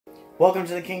Welcome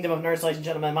to the Kingdom of Nerds, ladies and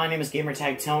gentlemen. My name is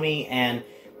Gamertag Tony, and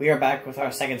we are back with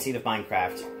our second seed of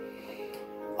Minecraft.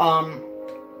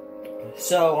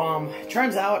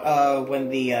 Turns out, when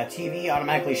the TV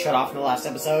automatically shut off in the last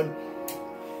episode,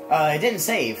 it didn't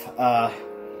save,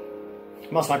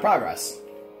 most of my progress.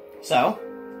 So,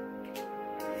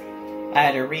 I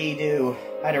had to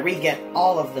re-get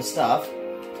all of the stuff,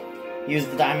 use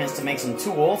the diamonds to make some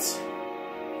tools.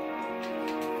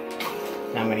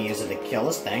 Now I'm going to use it to kill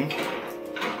this thing.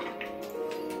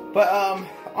 But,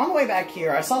 on the way back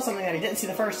here, I saw something that I didn't see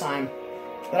the first time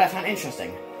that I found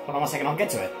interesting. Hold on one second, I'll get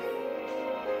to it.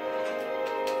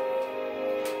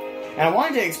 And I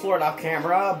wanted to explore it off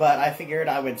camera, but I figured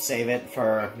I would save it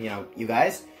for, you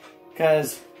guys.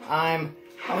 Because I'm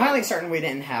highly certain we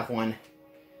didn't have one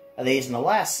of these in the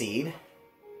last seed.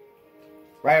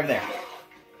 Right over there.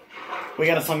 We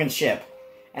got a sunken ship.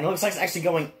 And it looks like it's actually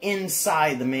going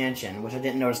inside the mansion, which I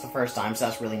didn't notice the first time, so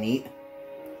that's really neat.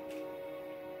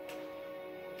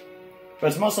 But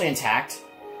it's mostly intact.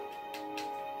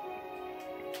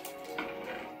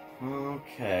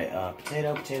 Okay,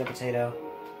 potato.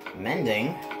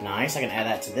 Mending. Nice, I can add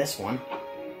that to this one.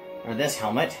 Or this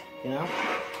helmet,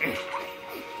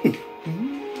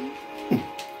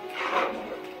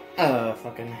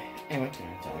 Anyway,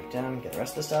 dive down, get the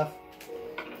rest of the stuff.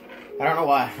 I don't know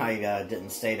why I didn't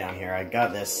stay down here. I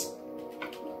got this,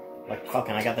 I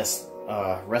got this,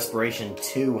 Respiration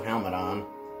 2 helmet on.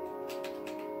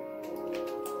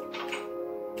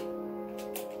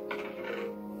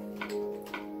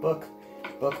 Book.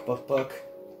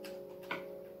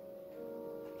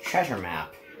 Treasure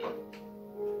map.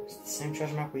 Is it the same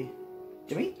treasure map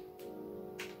didn't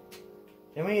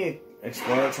we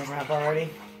explore a treasure map already?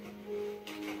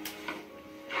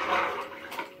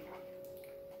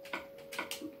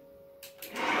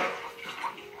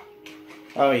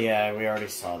 Oh yeah, we already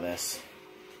saw this.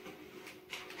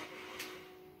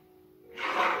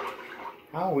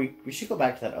 Oh, we should go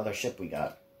back to that other ship we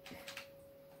got.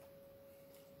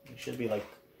 There should be,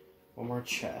 one more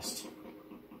chest.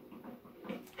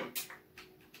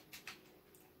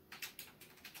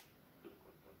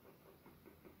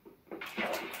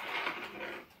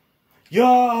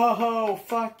 Yo!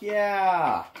 Fuck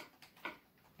yeah!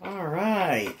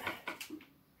 Alright.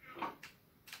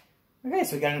 Okay,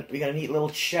 so we got a neat little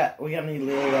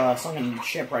sunken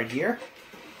ship right here.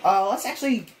 Let's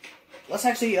actually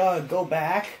go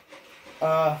back,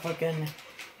 to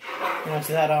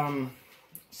that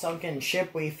sunken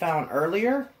ship we found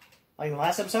earlier, like the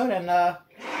last episode, and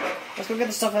let's go get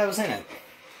the stuff that was in it.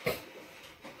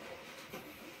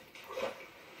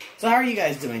 So how are you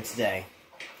guys doing today?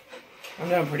 I'm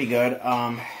doing pretty good.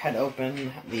 Had to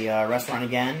open the restaurant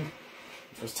again,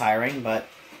 which was tiring, but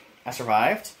I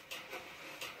survived.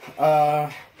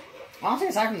 Honestly,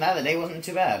 aside from that, the day wasn't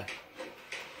too bad.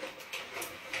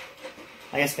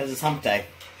 I guess because it's hump day.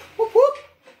 Whoop whoop!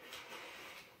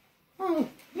 Oh,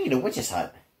 we need a witch's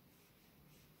hut.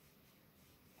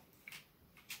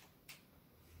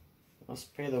 Let's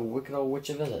pay the wicked old witch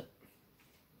a visit.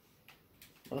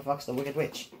 What the fuck's the wicked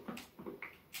witch?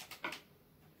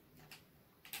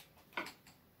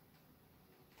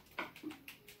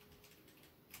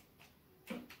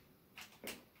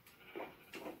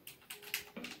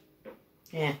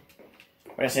 Yeah,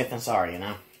 better safe than sorry,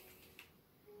 Alright,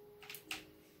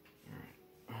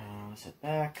 let's head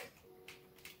back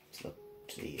to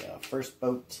the first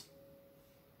boat.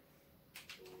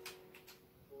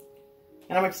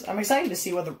 And I'm excited to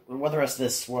see what the rest of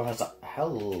this world has.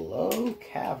 Hello,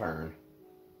 cavern.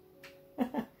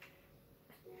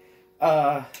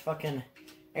 I'm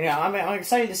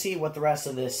excited to see what the rest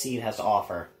of this seed has to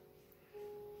offer.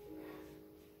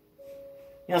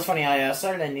 It's funny. I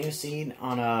started a new seed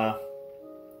of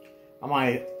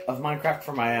Minecraft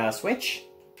for my Switch,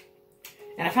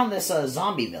 and I found this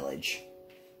zombie village.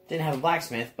 Didn't have a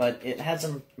blacksmith, but it had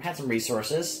some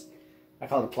resources. I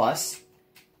called it a plus,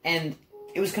 and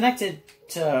it was connected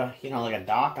to like a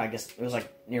dock. I guess it was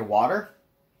near water.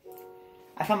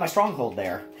 I found my stronghold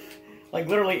there,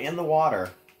 literally in the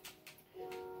water.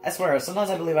 I swear. Sometimes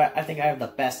I think I have the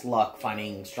best luck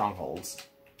finding strongholds.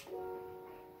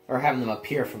 Or having them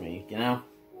appear for me,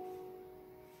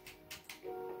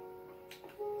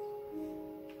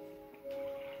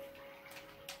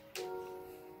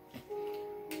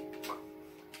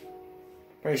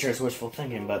 Pretty sure it's wishful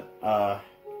thinking, but,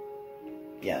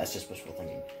 yeah, that's just wishful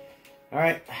thinking.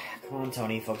 Alright, come on,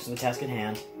 Tony, focus on the task at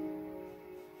hand.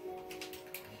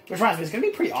 Which reminds me, it's gonna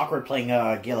be pretty awkward playing,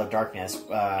 Gale of Darkness,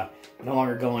 no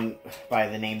longer going by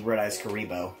the name Red Eyes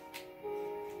Karibo.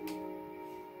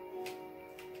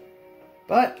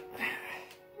 But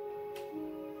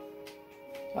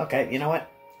Okay, you know what?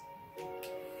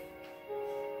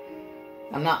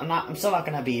 I'm still not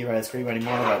gonna be Red Scream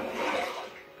anymore,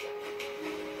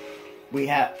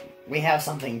 but we have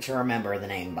something to remember the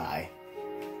name by.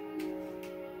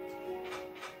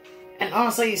 And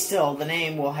honestly, still, the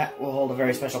name will hold a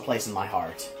very special place in my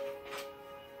heart.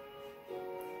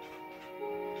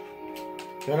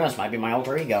 Who knows, might be my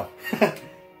alter ego.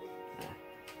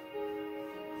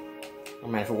 Oh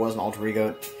man, if it was an alter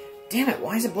ego... Damn it,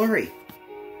 why is it blurry?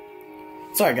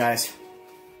 Sorry, guys.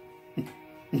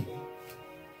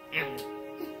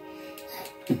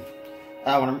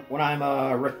 When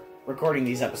I'm recording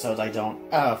these episodes, I don't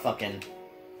fucking,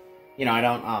 you know, I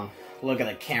don't look at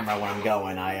the camera when I'm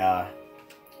going. I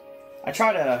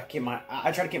try to keep my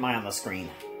eye on the screen.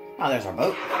 Oh, there's our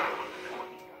boat.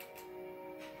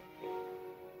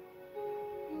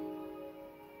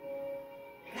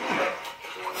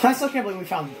 I still can't believe we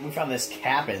found this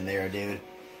cap in there, dude.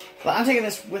 But I'm taking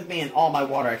this with me in all my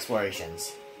water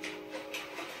explorations.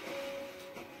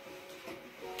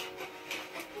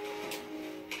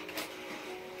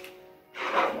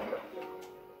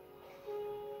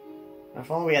 If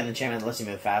only we had the enchantment that lets you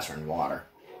move faster in water.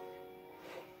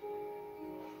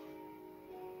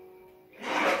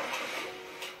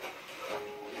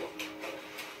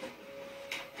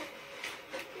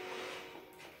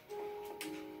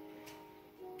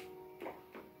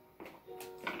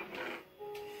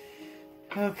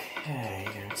 Okay,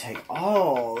 gonna take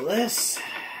all this.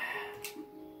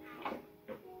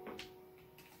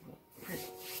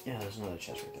 Yeah, there's another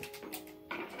chest right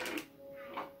there.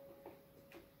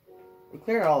 We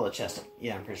cleared all the chests.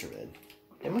 Yeah, I'm pretty sure we did.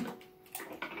 Didn't we?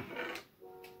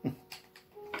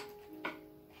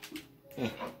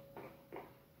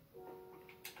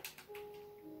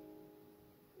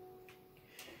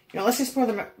 You know, let's explore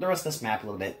the rest of this map a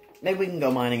little bit. Maybe we can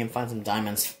go mining and find some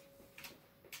diamonds.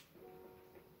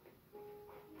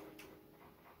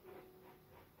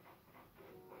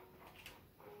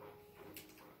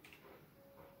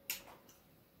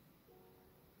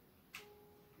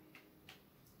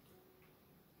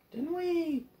 Didn't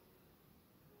we?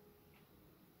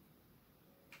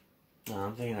 No,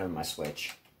 I'm thinking of my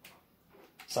Switch.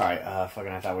 Sorry,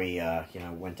 fucking I thought we, you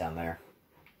know, went down there.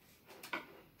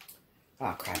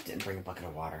 Oh crap, didn't bring a bucket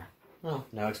of water. Well,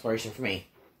 no exploration for me.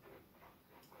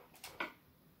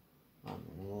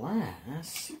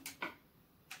 Unless...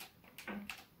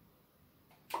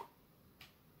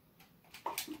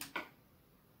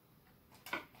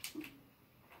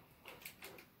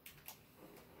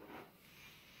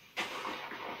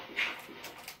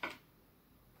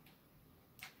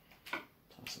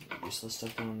 Toss some useless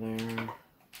stuff down there.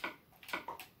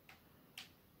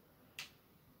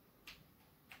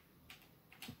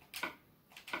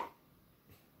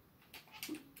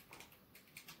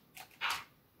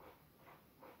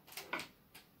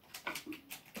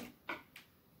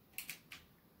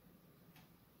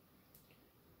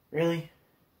 Really?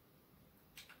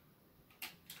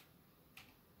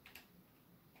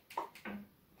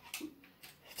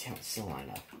 Damn, it's still not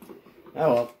enough.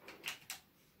 Oh well.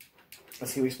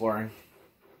 Let's keep exploring.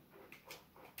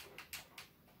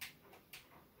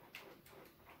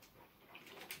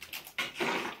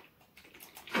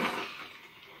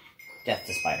 Death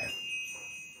to spider.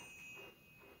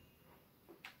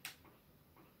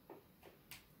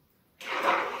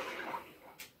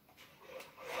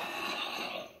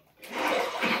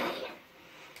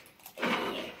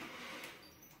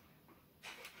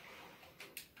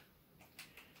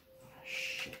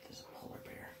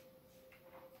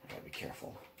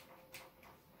 Careful.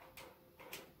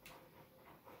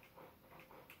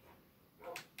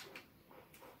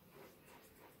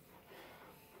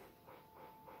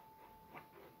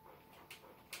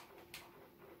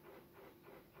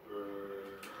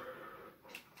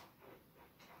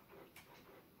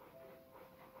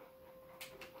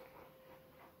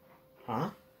 Huh?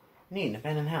 Neat, an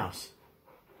abandoned house.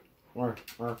 Or,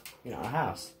 you know, a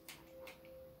house.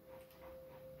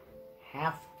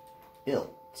 Half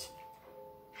built.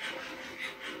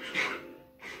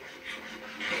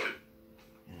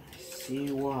 See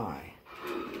why.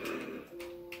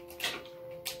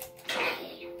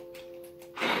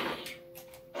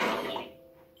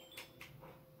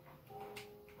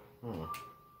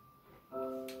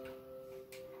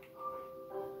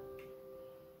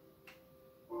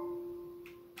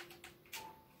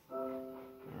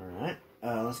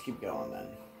 Alright, let's keep going then.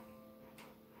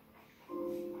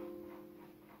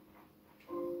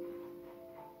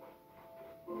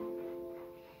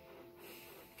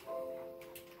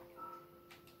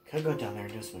 Could go down there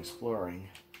and do some exploring.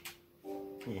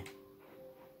 Yeah.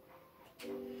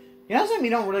 You know something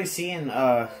you don't really see in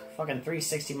fucking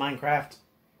 360 Minecraft?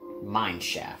 Mine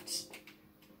shafts.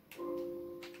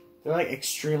 They're like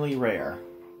extremely rare.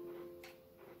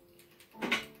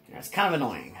 Yeah, it's kind of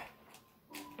annoying.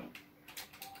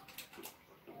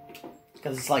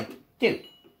 Because it's like, dude,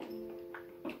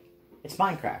 it's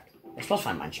Minecraft. You're supposed to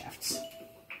find mine shafts.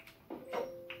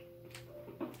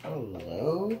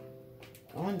 Hello?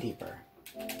 Going deeper.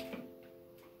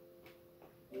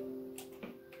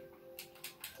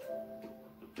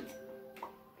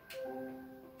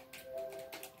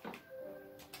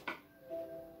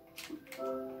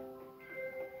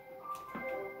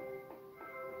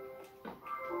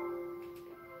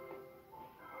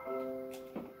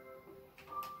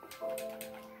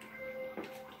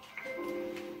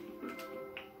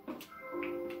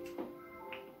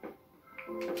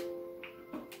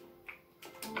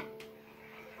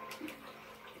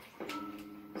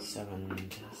 Seven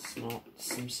to smelt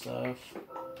some stuff.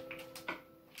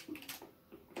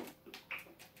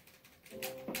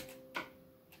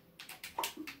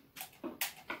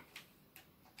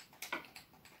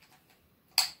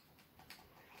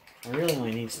 I really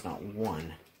only need to smelt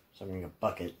one, so I'm gonna get a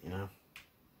bucket, you know?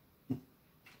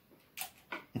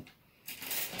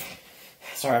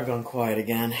 Sorry, I've gone quiet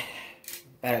again.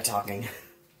 Bad at talking.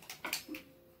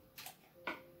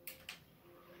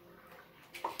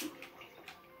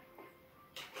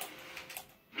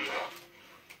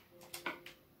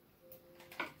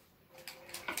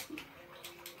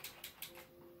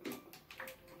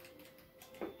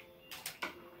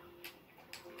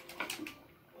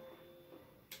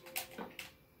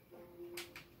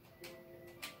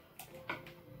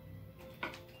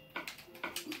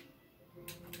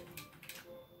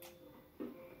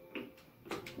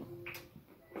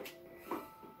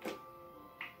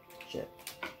 Shit.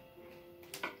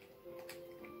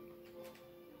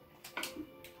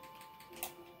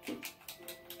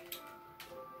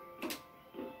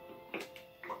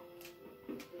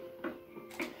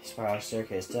 Spiral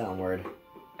staircase downward.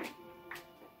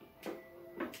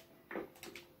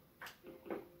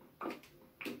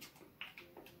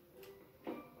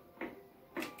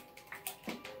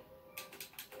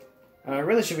 I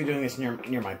really should be doing this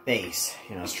near my base,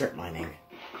 you know, strip mining.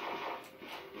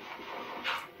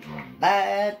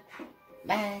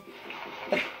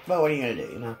 But what are you gonna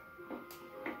do, you know?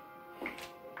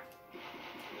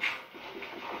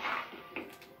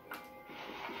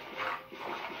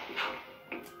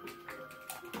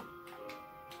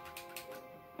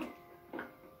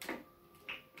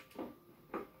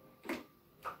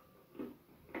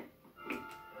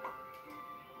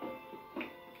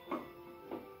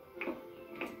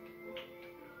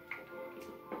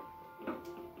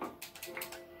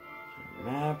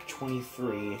 Map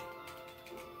 23.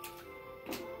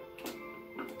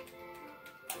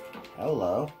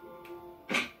 Hello.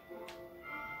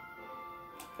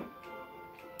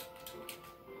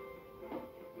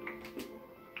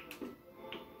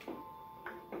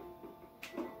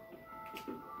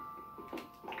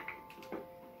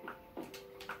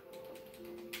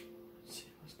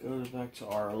 Let's go back to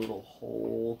our little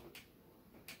hole.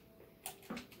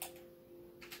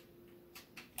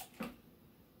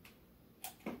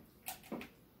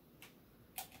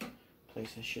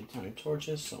 Place a shit ton of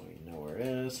torches so we know where it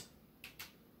is.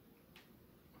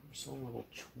 We're still level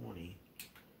 20.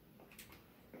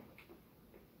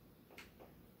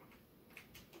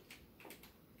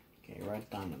 Okay, right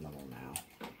down the middle now.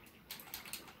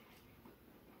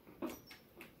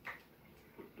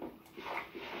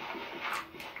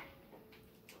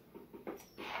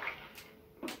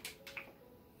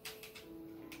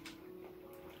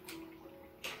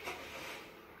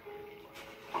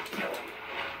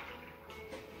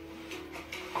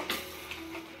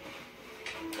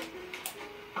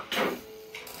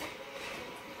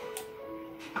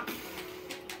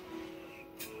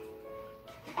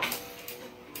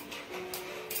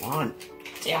 Come on.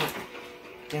 Damn it.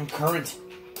 Damn current.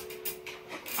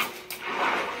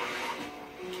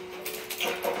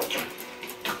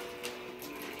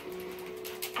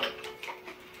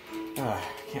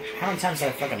 How many times did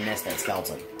I fucking miss that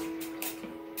skeleton?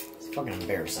 It's fucking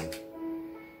embarrassing.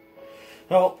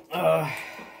 Oh,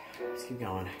 let's keep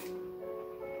going.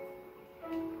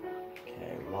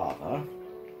 Okay, lava.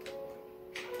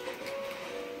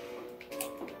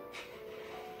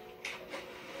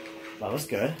 Lava's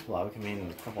good. Lava can mean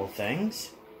a couple of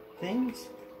things.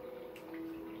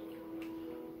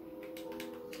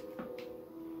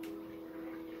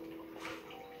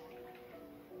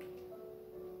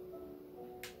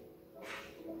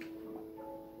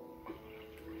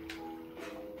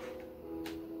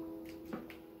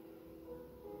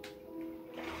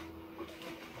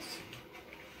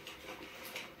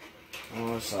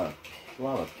 there's a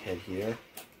lava pit here.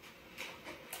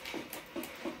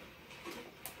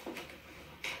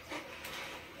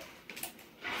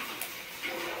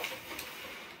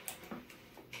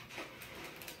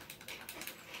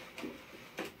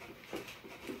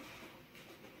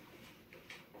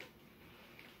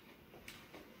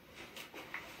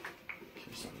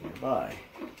 There's something nearby.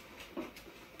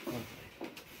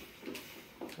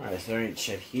 Alright, so there ain't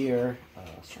shit here.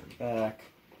 Let's turn back.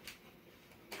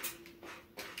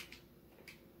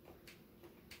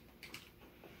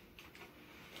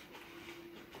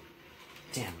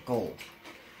 Damn, gold.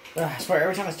 Ugh, I swear,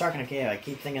 every time I start in a cave, I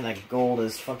keep thinking that gold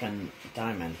is fucking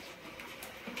diamond.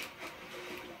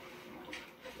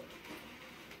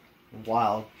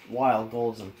 While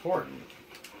gold's important.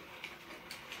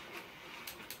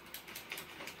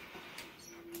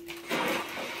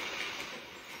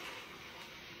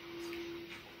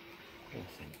 Oh,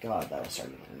 thank God, that was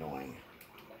starting to get annoying.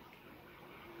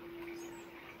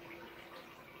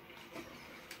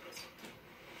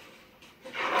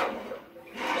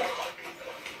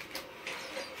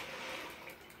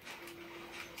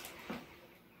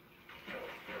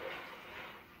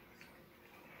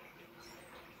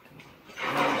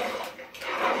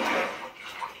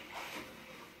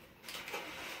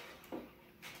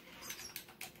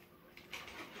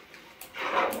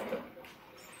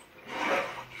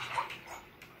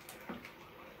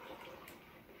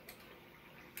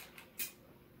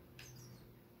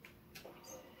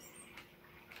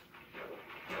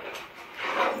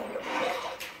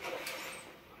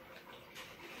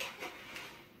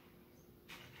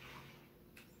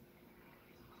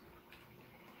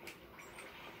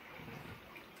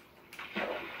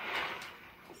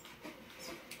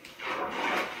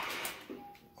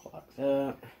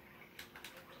 That.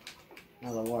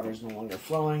 Now the water's no longer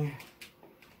flowing.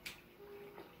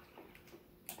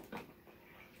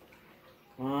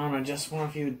 Come on, I just want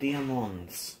a few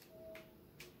diamonds.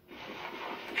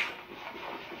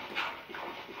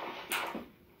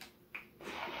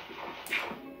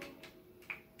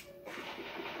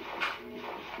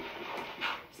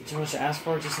 Is it too much to ask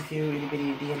for? Just a few itty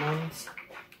bitty diamonds?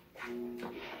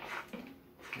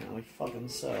 Apparently fucking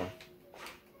so.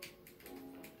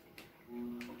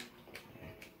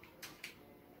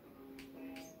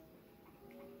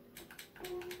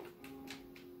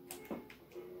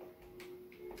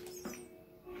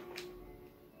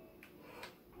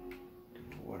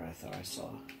 I thought I saw.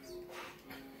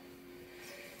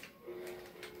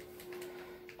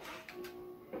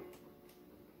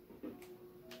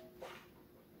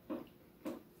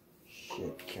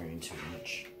 Shit, carrying too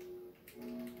much.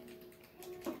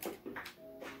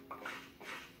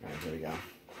 Alright, there we go.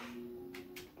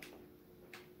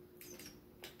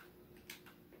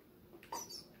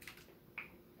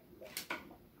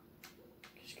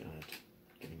 Just gonna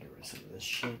get rid of some of this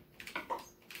shit.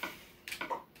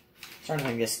 Starting to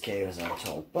think this cave is a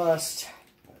total bust,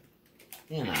 but,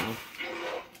 you know.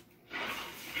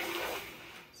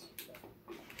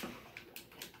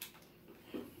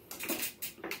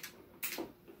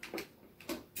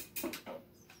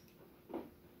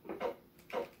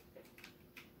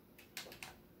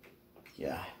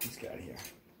 Yeah, let's get out of here.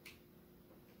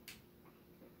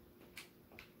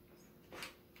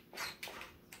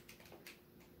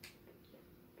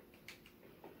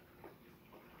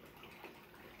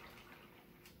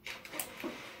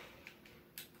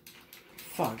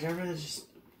 Fuck, did I really just...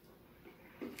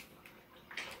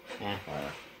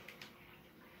 whatever.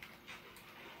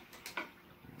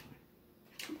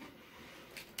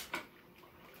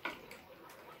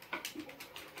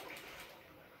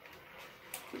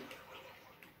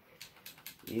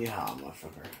 Yeah,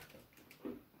 motherfucker.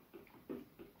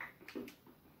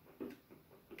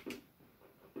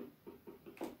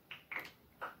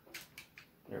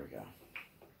 There we go.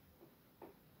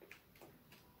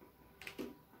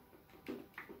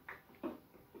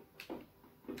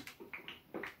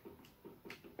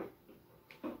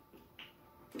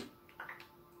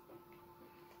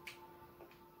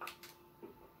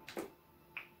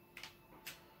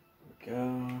 Go.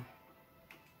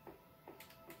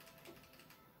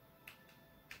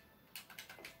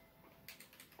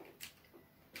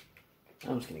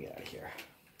 I'm just gonna get out of here.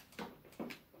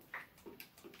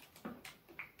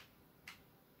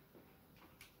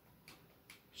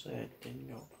 Actually, I didn't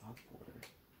go upward.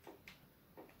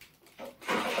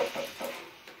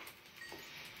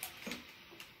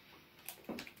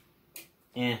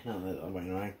 No, that's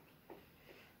annoying.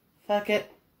 Fuck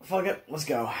it. Fuck it. Let's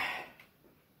go.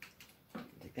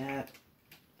 Take that.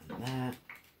 And that.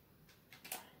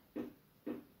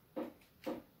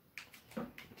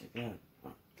 Take that.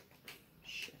 Oh,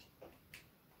 shit.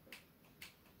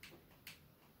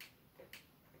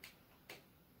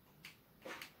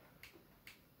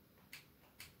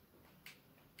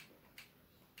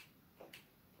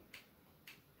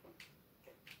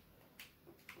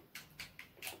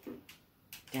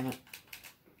 Damn it.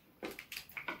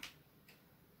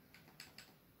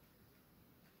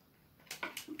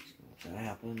 Let that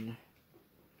happen.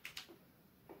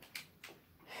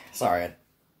 Sorry.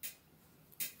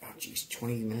 Oh, jeez.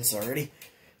 20 minutes already?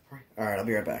 Alright, I'll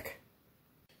be right back.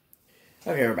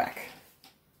 Okay, we're back.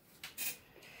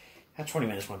 That 20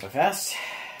 minutes went by fast.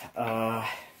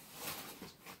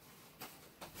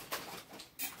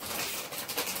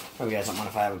 Hope you guys don't mind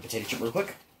if I have a potato chip real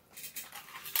quick.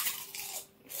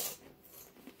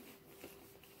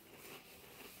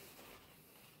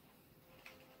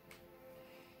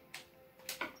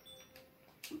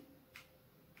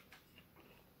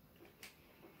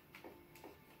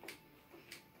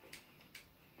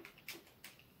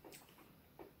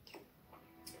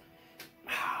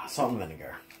 Salt and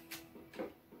vinegar.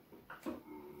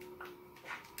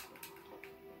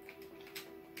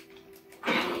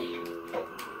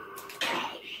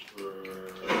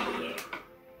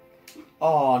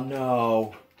 Oh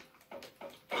no.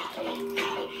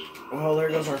 Well, there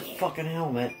goes our fucking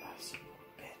helmet. Son of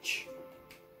a bitch.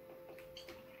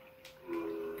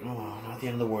 Oh, not the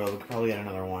end of the world. We could probably get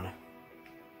another one.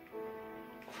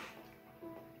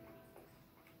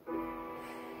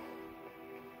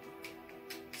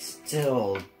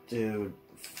 Still, dude.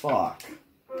 Fuck.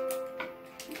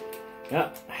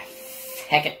 Yep.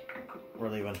 Heck it. We're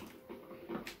leaving.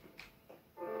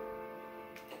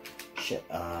 Shit,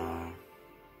 I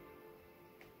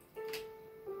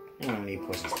don't need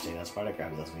pussy potatoes, but I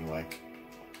grab those anyway.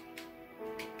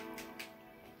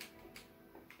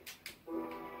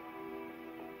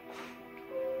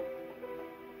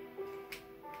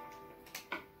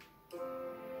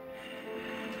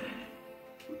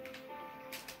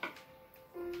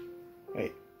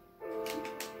 Wait.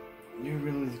 You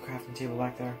really leave the crafting table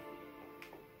back there?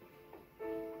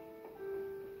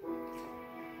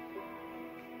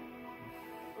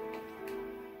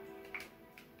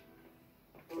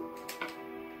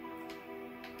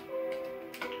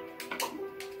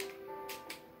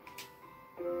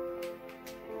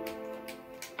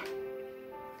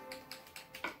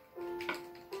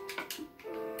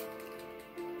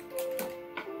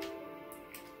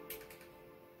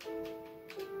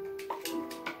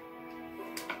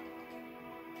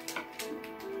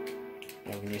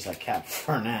 Yeah, we can use that cap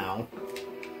for now.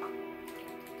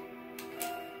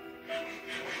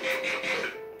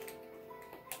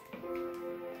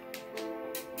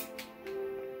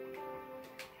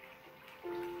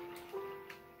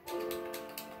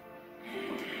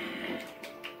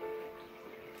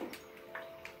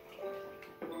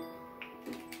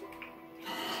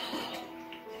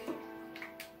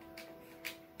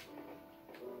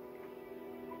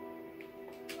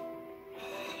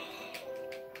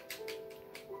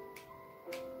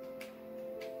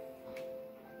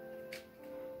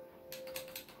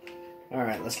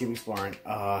 Alright, let's keep exploring.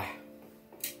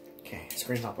 Okay,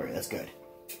 screen's not blurry, that's good.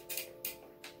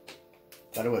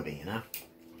 Thought it would be, you know?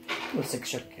 Let's take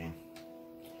sugarcane.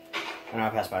 I know I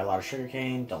passed by a lot of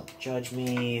sugarcane, don't judge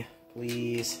me,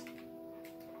 please.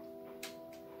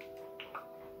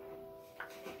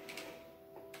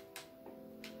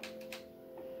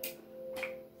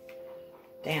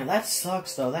 Damn, that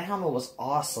sucks though, that helmet was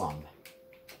awesome.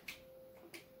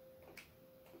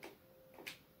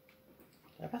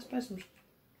 Did I pass by some...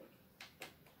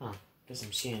 Huh, guess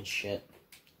I'm seeing shit.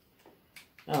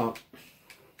 Oh.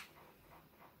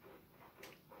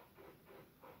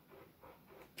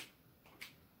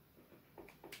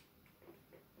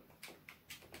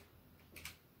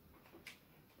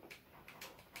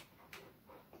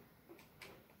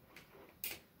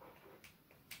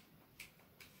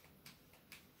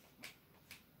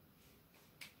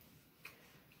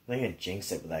 I think I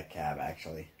jinxed it with that cab,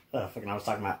 actually. Fucking, I'm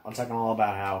talking all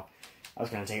about how I was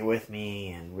gonna take it with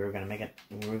me, and we were gonna make it,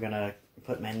 we were gonna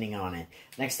put mending on it.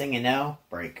 Next thing you know,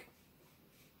 break.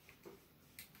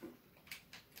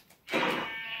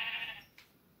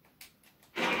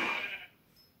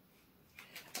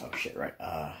 Oh shit, right,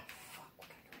 fuck, what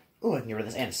can I do? Ooh, I can get rid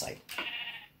of this andesite.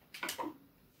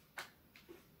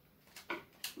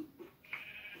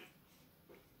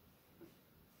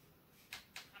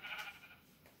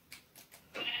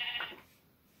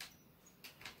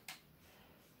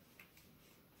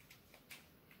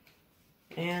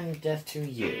 And death to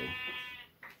you.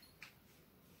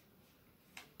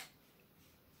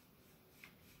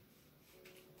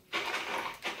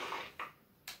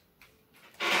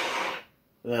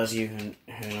 For those of you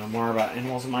who know more about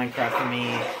animals in Minecraft than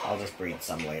me, I'll just breed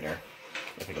some later,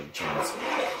 if I get a chance.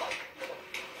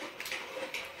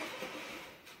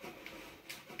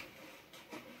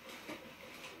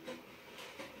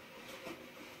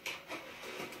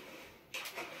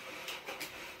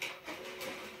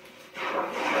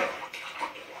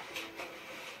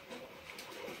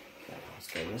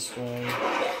 this way.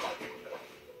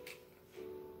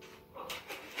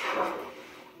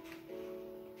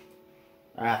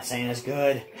 Ah, this ain't as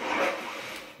good. I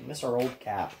miss our old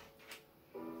cap.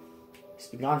 It's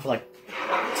been gone for like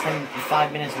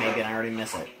 5 minutes maybe, and I already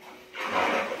miss it.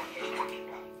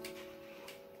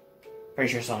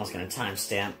 Pretty sure someone's going to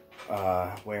timestamp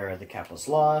where the cap was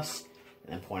lost,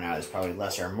 and then point out it's probably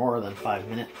less or more than 5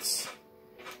 minutes.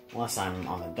 Unless I'm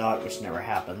on the dot, which never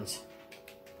happens.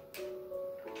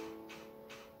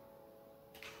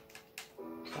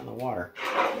 It's on the water.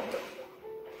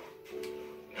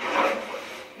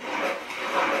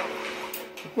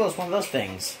 Well, it's one of those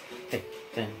things.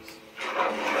 Things.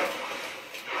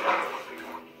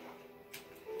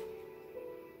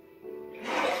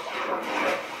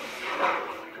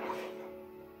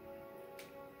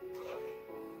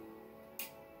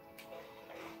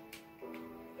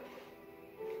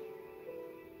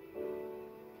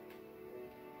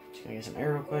 Just gonna get some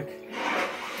air real quick.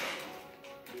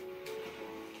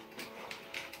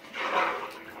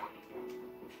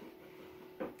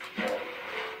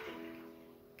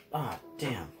 Ah,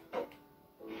 damn.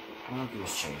 Wild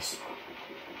goose chase.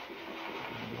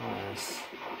 Nice.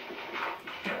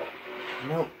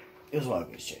 Nope. It was wild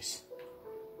goose chase.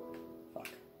 Fuck.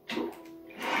 Is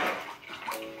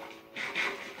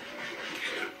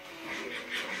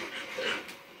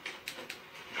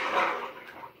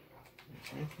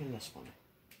there anything in this one?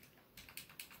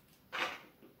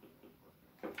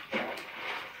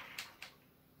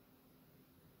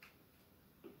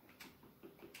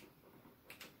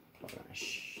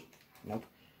 Nope.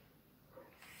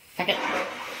 Fuck it.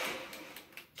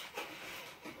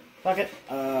 Fuck it.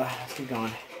 Let's keep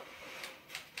going.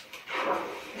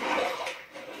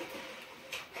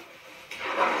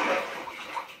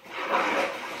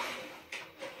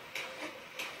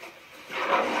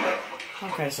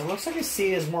 Okay, so it looks like the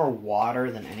sea is more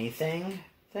water than anything.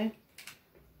 But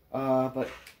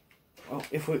well,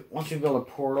 once we build a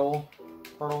portal,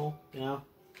 you know.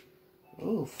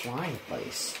 Ooh, flying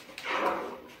place.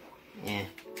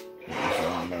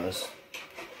 On those.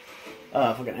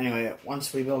 Anyway,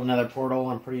 once we build another portal,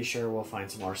 I'm pretty sure we'll find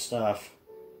some more stuff.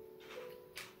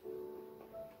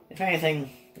 If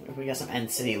anything, if we get some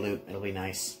end city loot, it'll be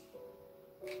nice.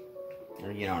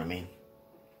 Or, you know what I mean.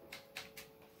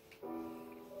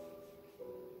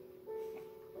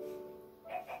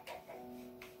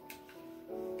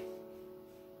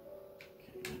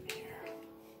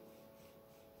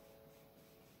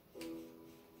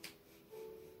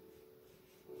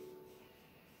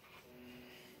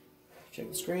 Check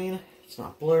the screen. It's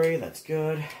not blurry. That's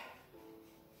good.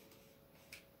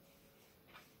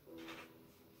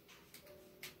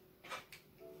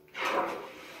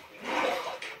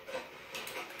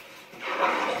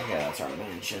 Okay, that's our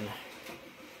mansion.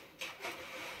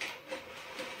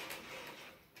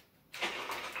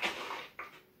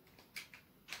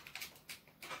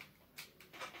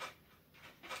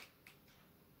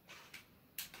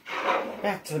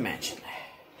 Back to the mansion.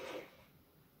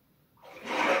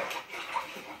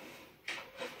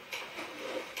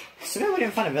 So now we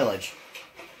didn't find a village.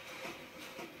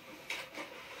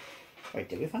 Wait,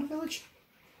 did we find a village?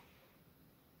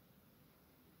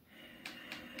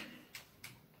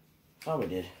 Oh, we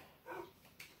did.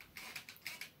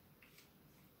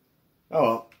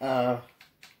 Oh, well,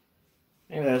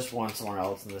 maybe there's one somewhere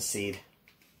else in the seed.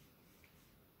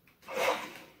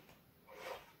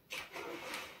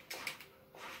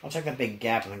 I'll check that big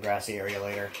gap in the grassy area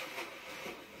later.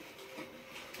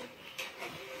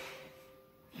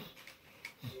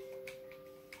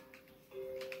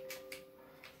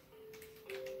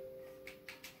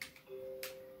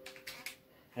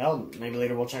 Hell, maybe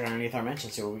later we'll check underneath our mansion,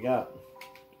 see what we got.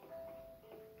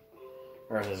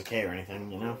 Or if there's a cave or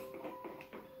anything, you know.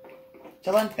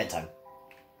 Till then, bedtime.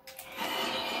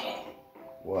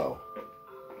 Whoa.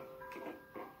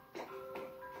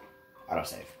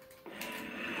 Autosave.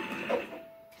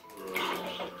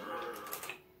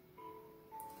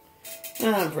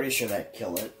 I'm pretty sure that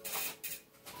killed it.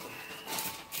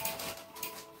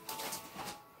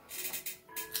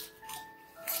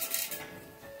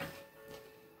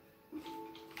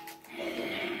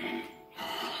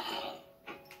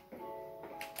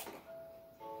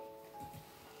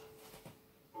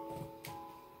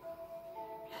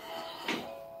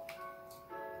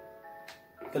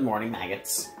 Good morning,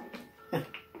 maggots.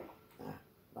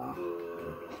 Oh.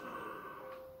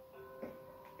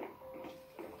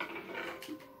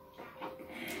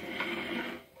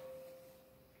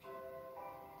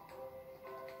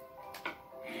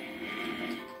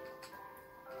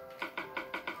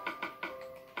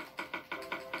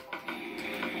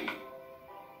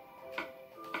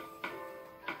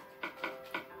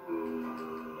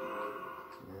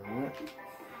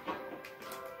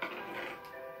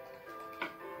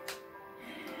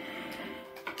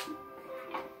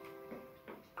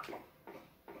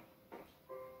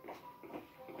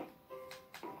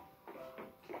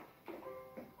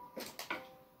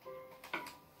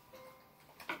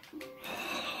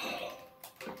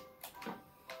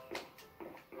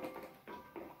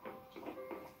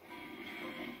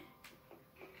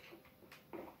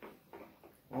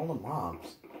 all the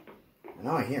mobs? I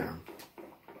know I hear them.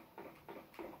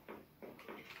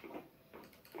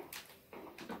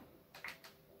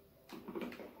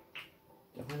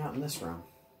 Definitely not in this room.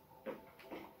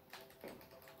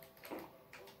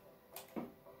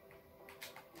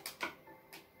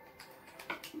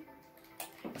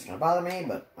 It's gonna bother me,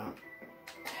 but I don't.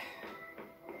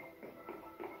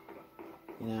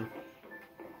 You know.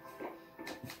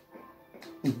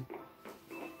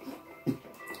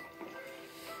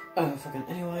 Fucking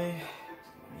anyway.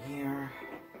 Here.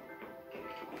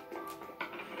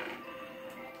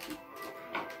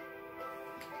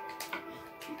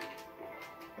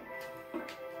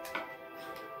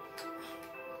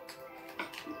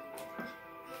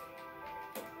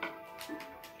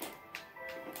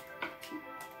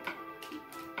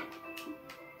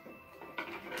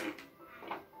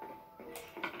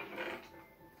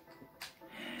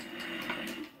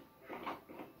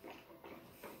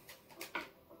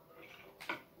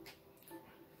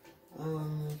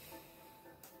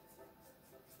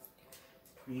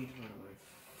 Divided by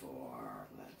 4,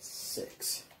 that's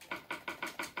 6.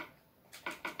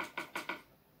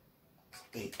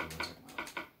 8.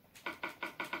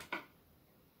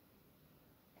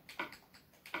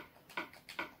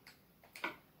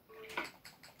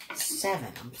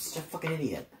 7. I'm just a fucking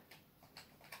idiot.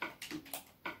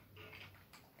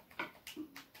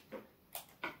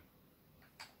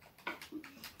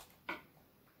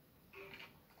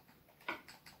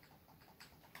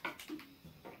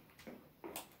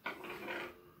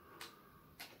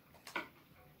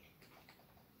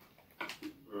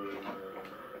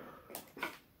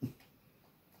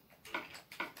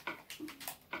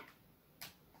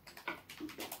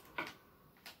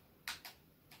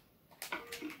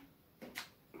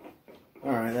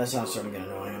 Alright, that's not starting to get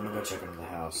annoying. I'm gonna go check into the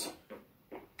house.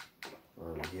 Or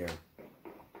over here.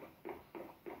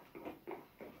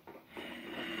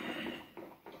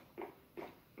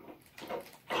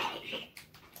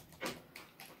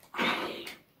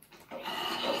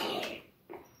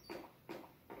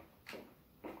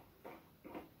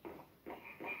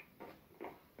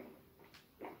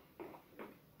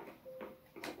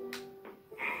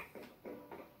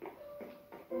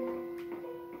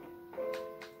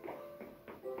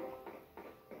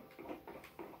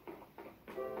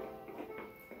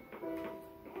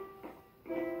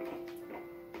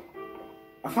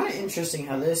 I find it interesting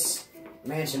how this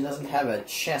mansion doesn't have a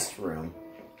chest room.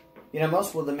 You know,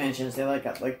 most of the mansions they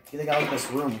got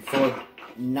this room full of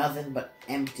nothing but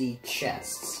empty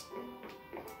chests.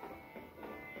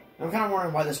 I'm kind of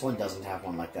wondering why this one doesn't have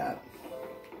one like that.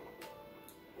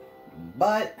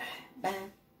 But I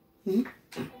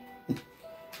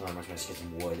must get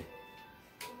some wood.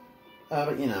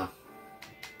 But you know,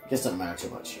 I guess it doesn't matter too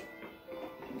much.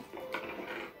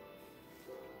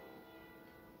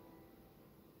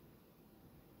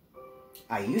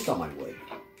 I used all my wood.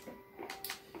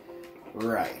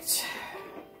 Right.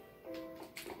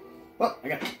 Well, I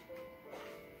got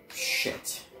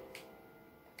shit.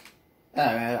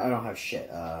 I don't have shit.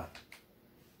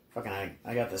 Fucking,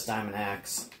 I got this diamond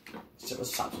axe. So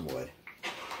let's chop some wood.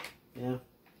 You know?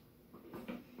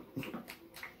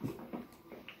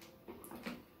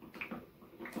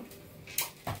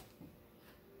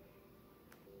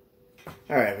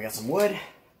 Alright, we got some wood.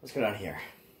 Let's go down here.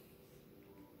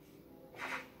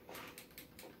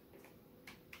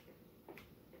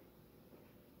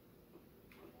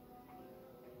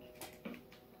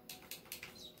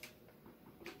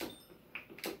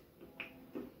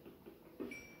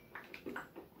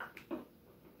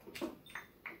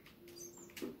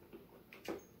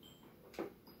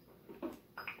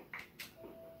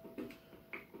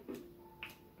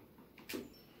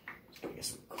 Get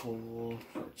some coal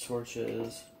for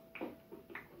torches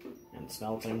and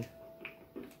smelting.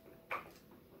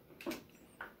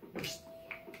 Just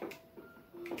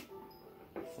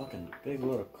fucking big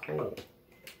load of coal.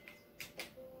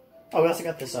 Oh, we also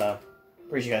got this.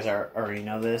 Pretty sure you guys already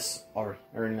know this.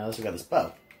 Already know this. We got this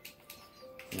bow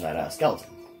from that skeleton.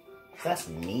 So that's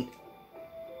neat.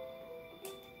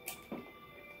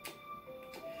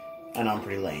 I know I'm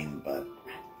pretty lame, but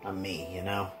I'm me, you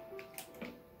know.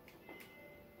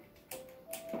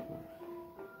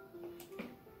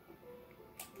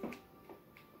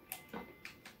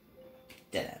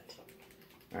 Dead end.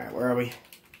 Alright, where are we?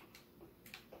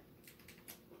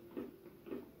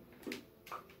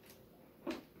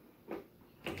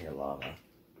 I hear lava.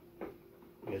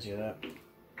 You guys hear that?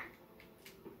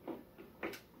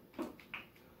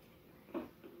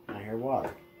 I hear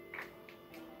water.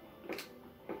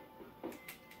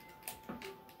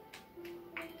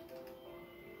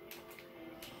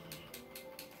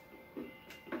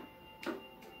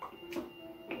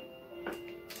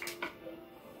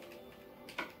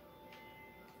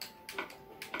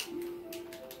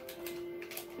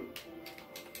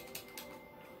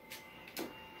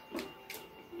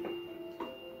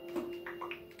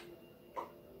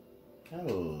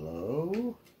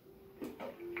 Hello.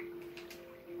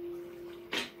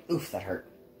 Oof, that hurt.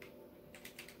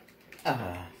 What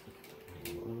are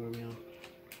we on?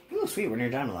 Ooh, sweet, we're near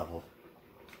diamond level.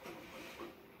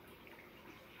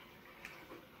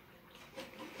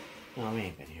 No, we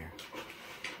ain't been here.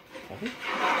 Have we?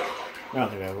 I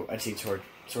don't think I'd see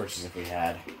torches if we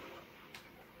had.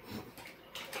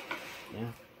 Yeah.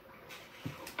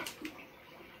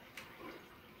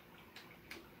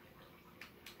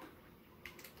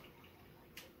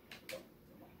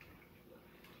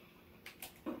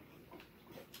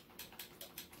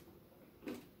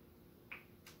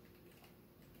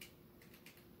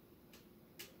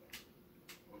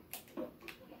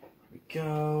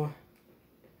 Go.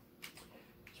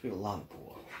 Sweet lava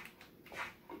pool.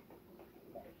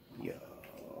 Yo.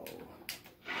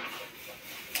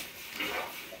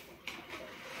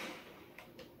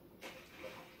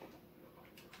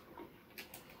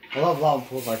 I love lava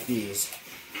pools like these.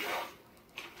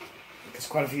 Because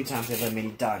quite a few times they've let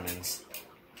me diamonds.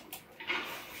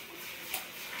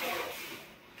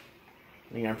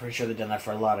 I mean, I'm pretty sure they've done that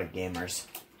for a lot of gamers.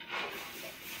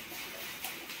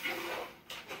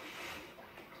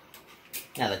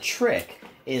 Now the trick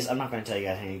is, I'm not going to tell you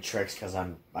guys any tricks because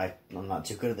I'm not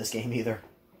too good at this game either.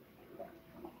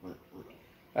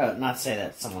 Not to say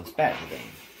that someone's bad at the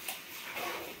game.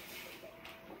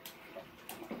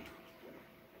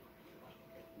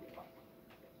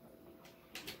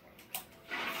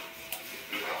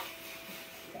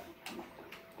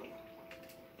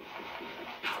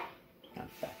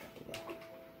 Back up a little.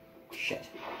 Shit.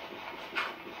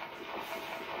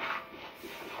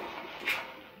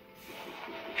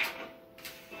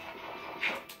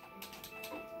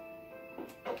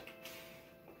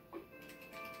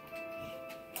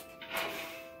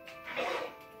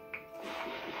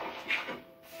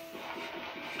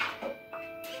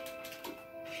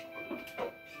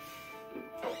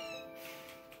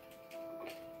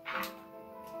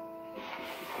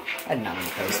 I did not mean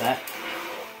to place that.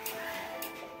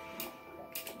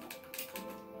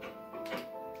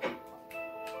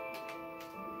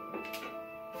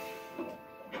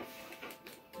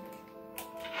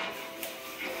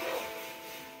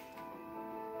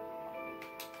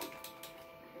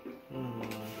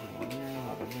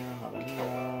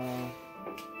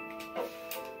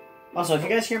 Also, if you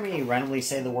guys hear me randomly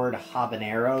say the word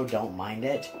habanero, don't mind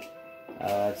it.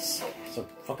 It's a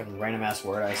fucking random ass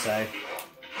word I say.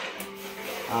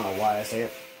 I don't know why I say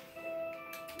it.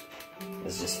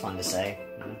 It's just fun to say.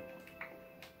 You know?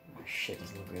 Oh shit,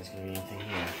 doesn't look like there's gonna be anything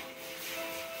here.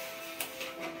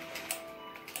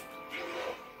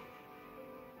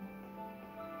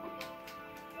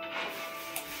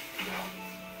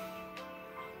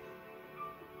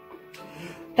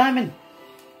 Diamond!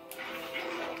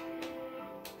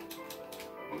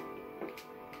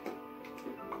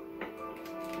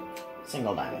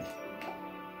 Single diamond.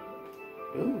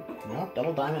 Ooh, no,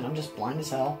 double diamond. I'm just blind as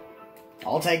hell.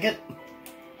 I'll take it.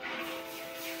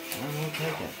 I will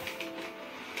take it.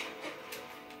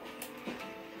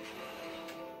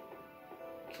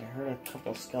 I heard a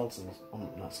couple of skeletons. Oh,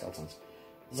 not skeletons.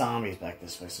 Zombies back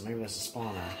this way, so maybe there's a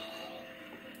spawner.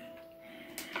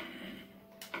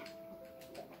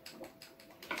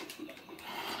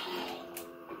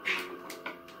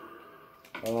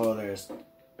 Oh, there's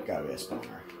gotta be a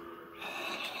spawner.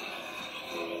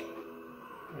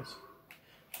 Nice.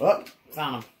 Oh,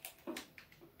 found him.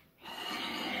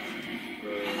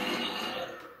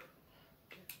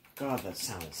 God, that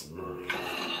sound is annoying.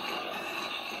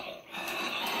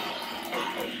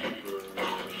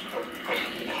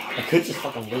 I could just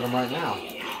fucking loot him right now.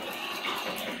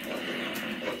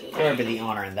 There would be the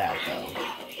honor in that, though.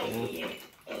 Yeah.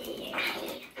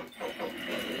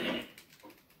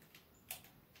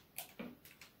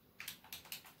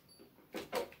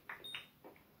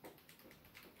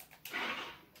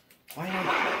 Why not?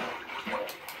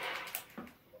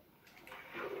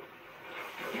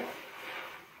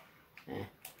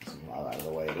 Some lava out of the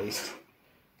way at least.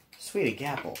 Sweet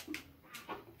gapple.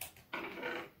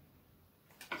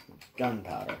 Some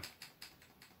gunpowder.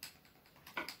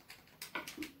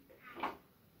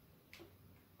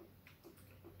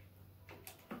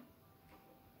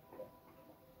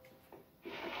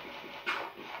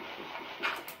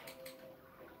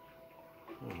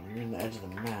 Oh, you're in the edge of the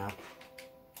map.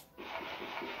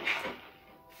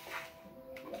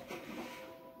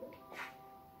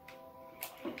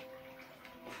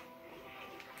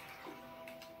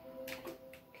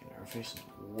 Facing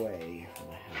away from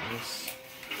the house.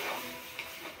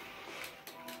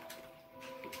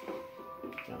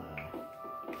 Gonna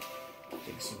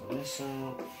dig some of this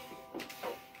out.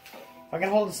 If I can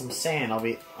hold in some sand, I'll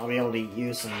be able to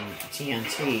use some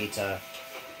TNT to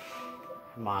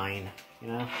mine, you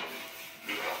know?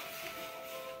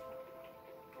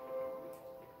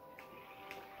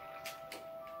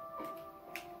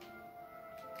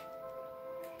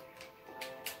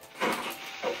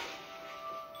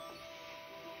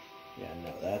 Yeah,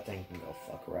 no, that thing can go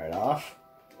fuck right off.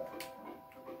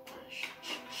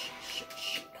 Shit.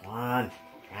 Come on.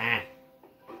 Ah.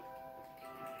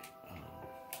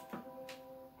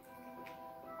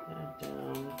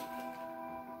 Down.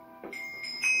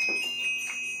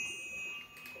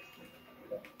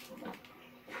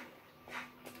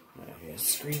 Okay,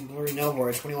 screen blurry, no, we're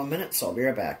at 21 minutes, so I'll be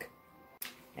right back.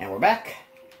 And we're back.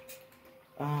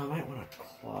 I might want to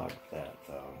clog that,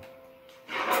 though.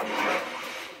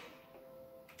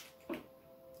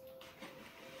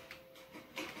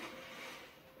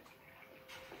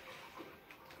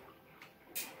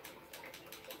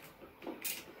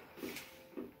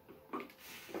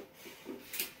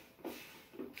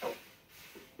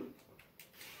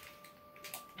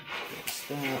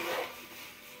 That.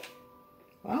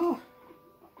 Well,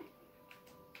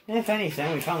 if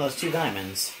anything, we found those 2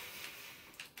 diamonds.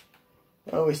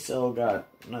 Oh, we still got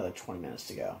another 20 minutes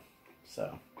to go.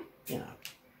 So, you know.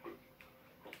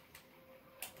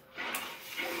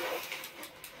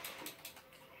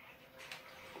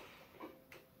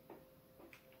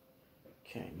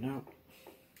 Okay, no.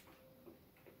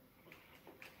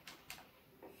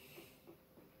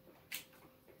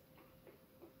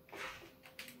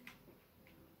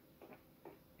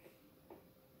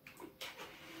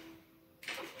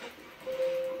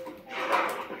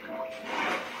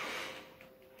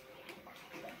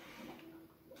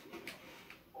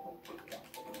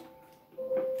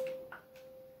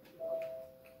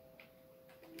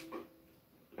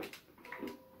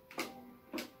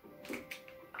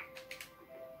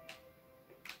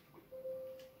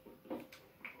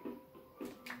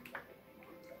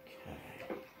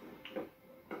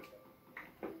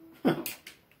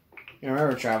 You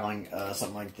remember traveling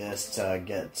something like this to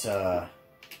get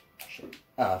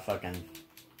fucking. I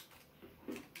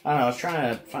don't know. I was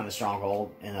trying to find the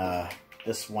stronghold in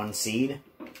this one seed.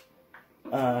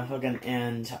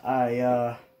 And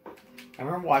I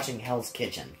remember watching Hell's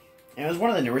Kitchen. And it was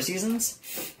one of the newer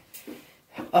seasons.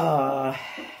 And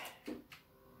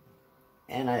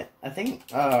I think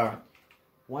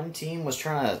one team was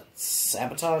trying to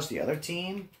sabotage the other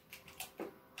team.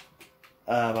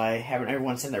 By having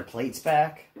everyone send their plates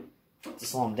back to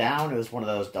slow them down. It was one of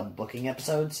those double booking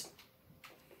episodes.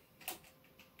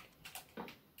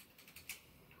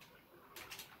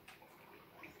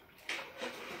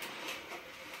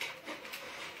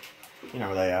 You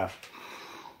know, where they,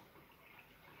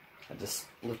 had to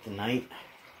split the night.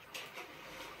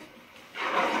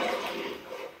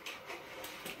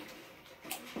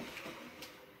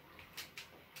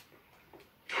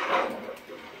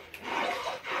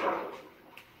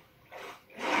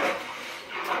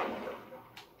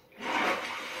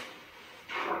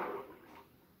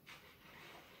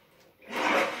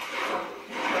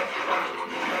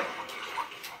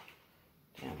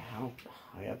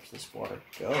 This water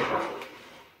go?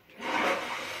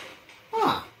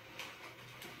 Huh.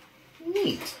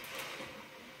 Neat.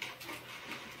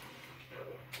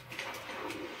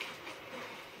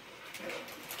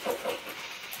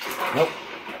 Nope.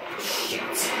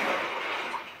 Shit.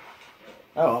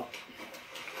 Oh.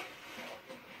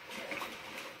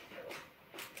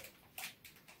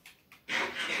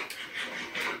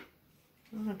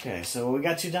 Okay, so we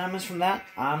got 2 diamonds from that.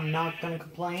 I'm not gonna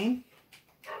complain.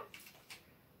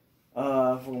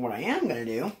 For what I am gonna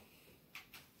do,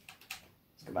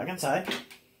 let's go back inside.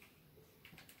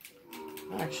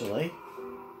 Actually,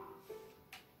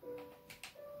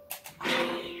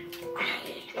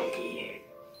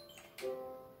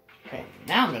 okay,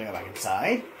 now I'm gonna go back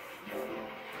inside.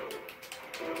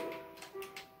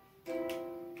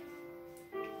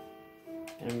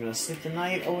 And I'm gonna sleep the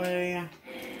night away.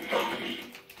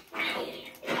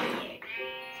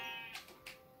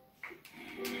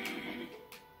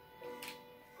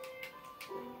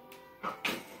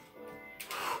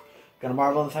 Gonna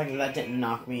marvel at the fact that that didn't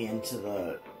knock me into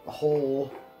the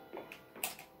hole.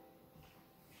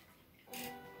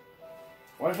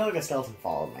 Why do I feel like a skeleton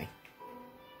followed me?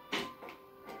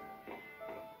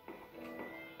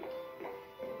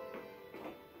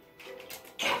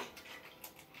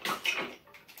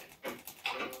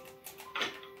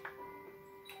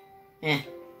 Eh.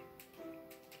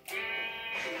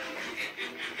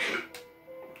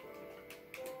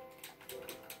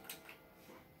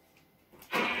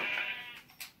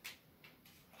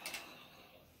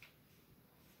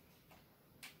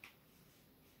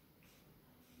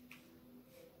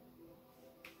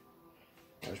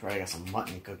 There's already got some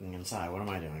mutton cooking inside. What am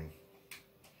I doing?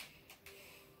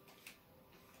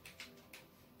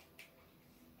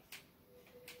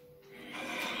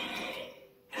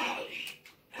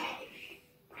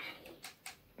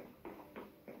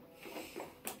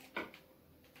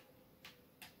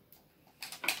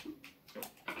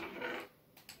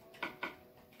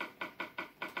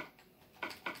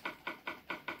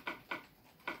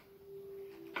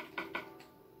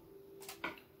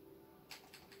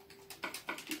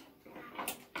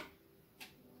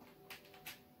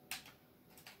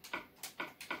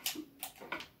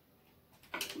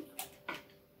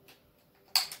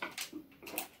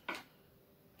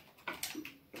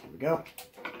 Go.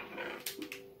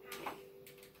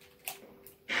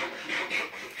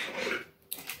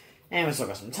 And we still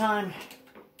got some time.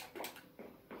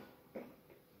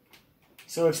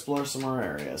 So explore some more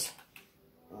areas.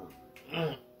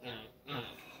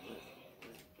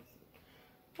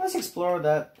 Let's explore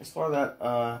that part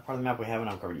of the map we haven't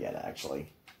uncovered yet,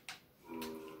 actually.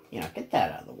 You know, get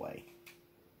that out of the way.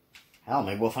 Hell,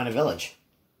 maybe we'll find a village.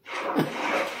 I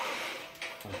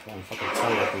can't fucking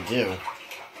tell you if we do.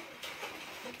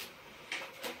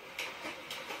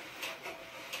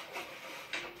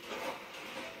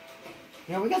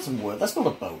 You know, we got some wood. Let's build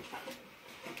a boat.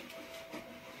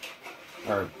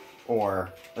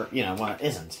 Or you know, when it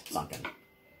isn't sunken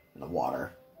in the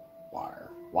water.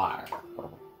 Water.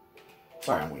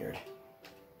 Sorry, I'm weird.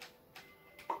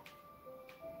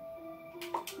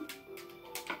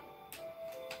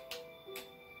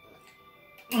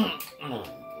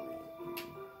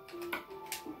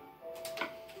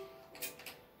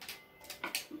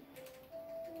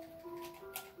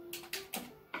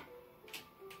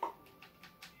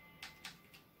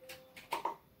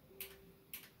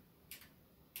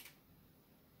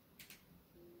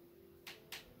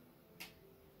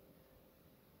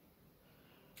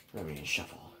 Maybe a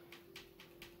shuffle.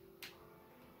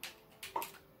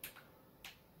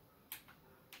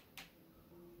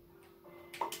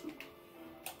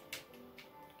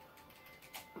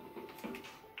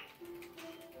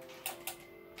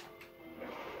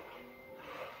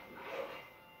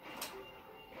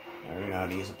 I don't know how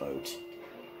to use a boat.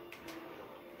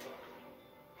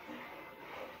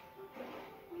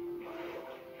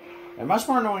 They're much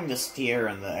more annoying to steer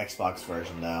in the Xbox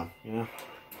version, though, you know?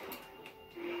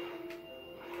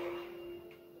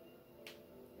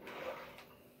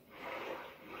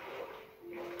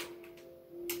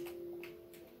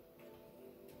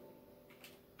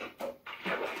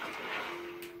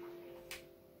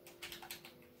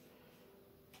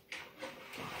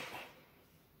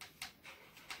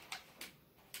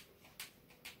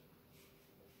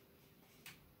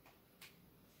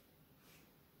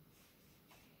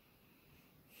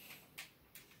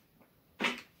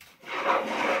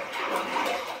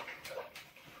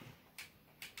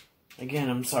 Again,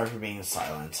 I'm sorry for being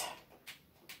silent.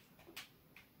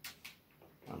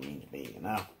 I don't mean to be, you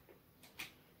know.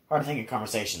 Hard to think of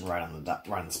conversation right on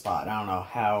the spot. I don't know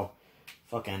how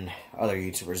fucking other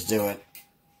YouTubers do it.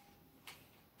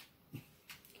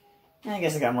 And I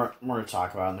guess they got more to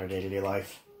talk about in their day-to-day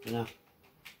life, you know.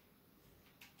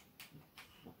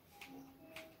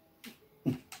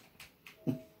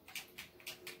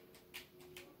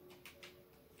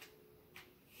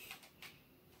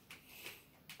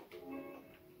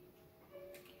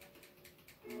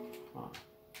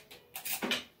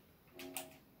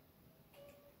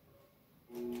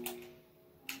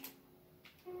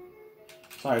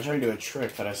 Sorry, I tried to do a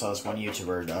trick that I saw this one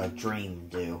YouTuber, Dream,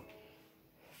 do.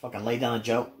 Fucking laid down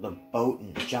the boat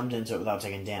and jumped into it without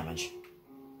taking damage.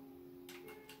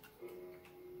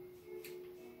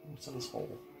 What's in this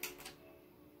hole?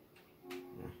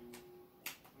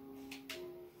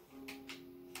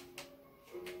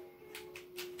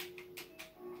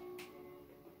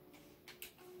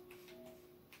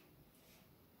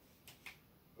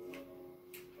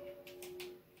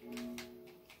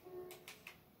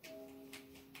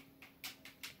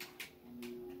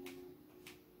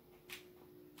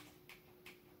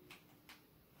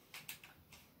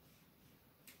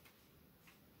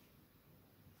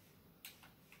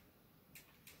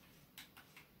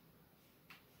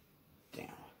 Yeah.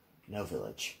 No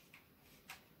village.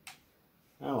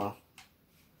 Oh well.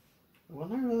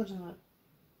 Wasn't there a village in that?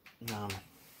 No.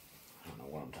 I don't know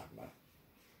what I'm talking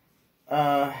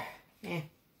about.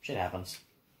 Shit happens.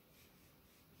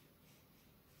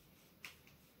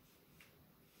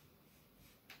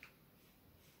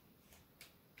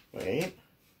 Wait.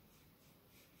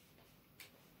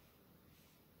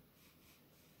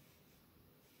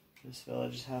 This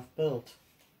village is half built.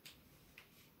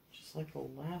 Just like the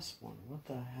last one. What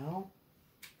the hell?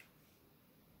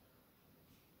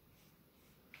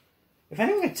 If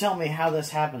anyone could tell me how this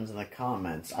happens in the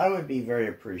comments, I would be very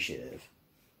appreciative.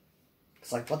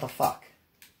 It's like, what the fuck?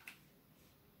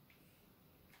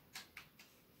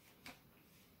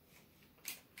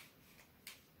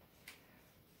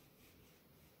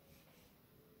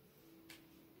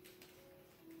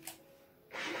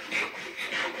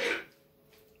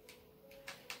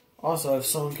 Also, if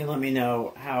someone can let me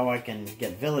know how I can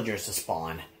get villagers to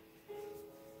spawn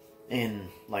in,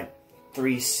 like,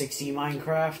 360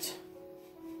 Minecraft,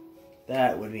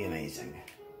 that would be amazing.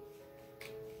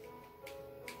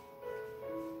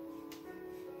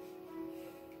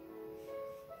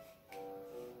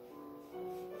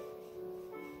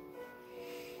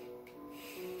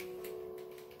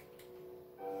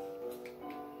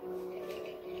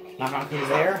 Knock knock, who's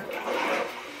there?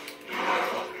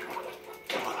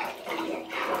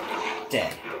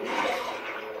 Dead.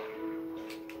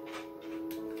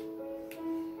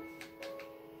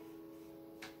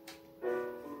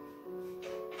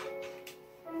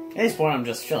 At this point, I'm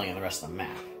just filling in the rest of the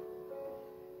map.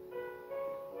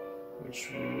 Which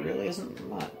really isn't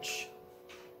much.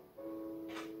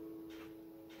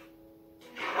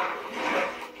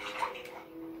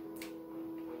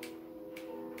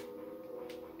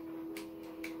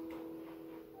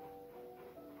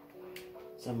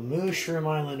 There's a mushroom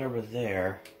island over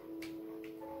there.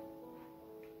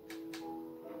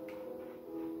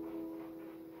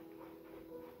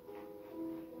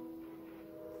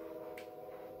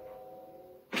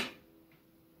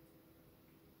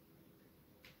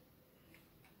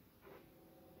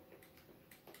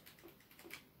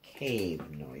 Cave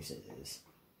noises.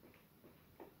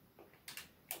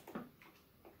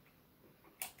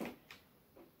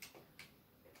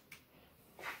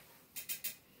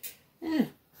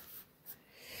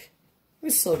 We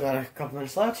still got a couple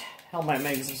minutes left. Hell might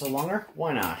make this episode longer.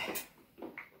 Why not?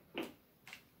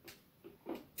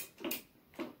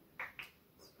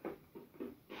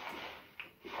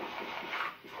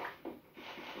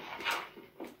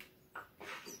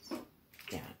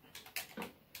 Damn it.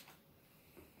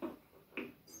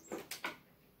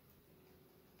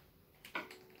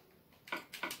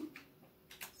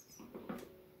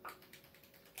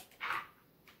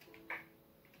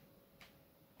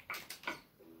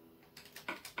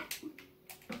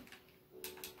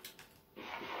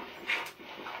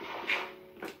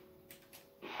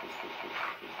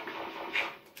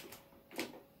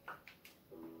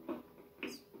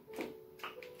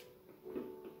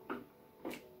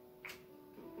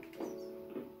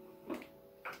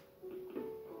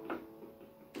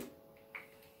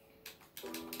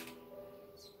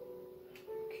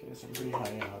 Okay, so I'm pretty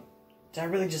high up. Did I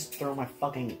really just throw my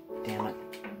fucking... Damn it.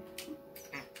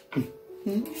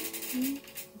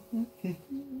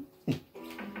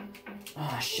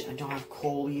 Ah, shit, I don't have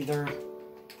coal either.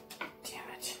 Damn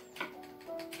it.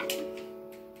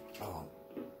 Oh.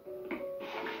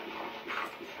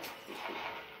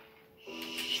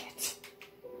 Shit.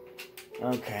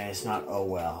 Okay, it's not oh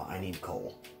well. I need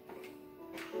coal.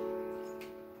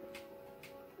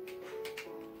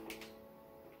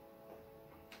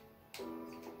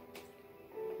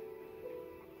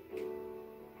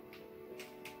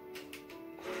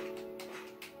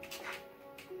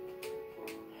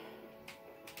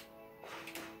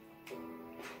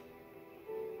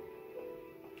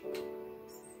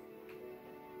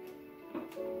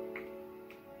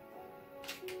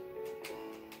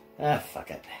 Ah, fuck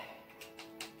it.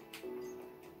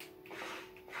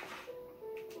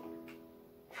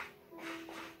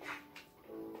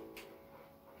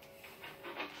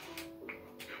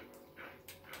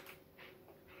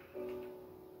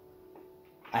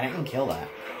 I didn't kill that.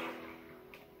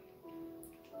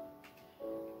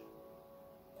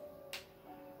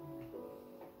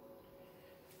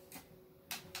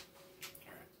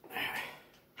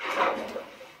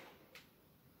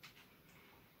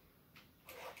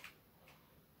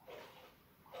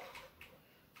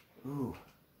 Ooh.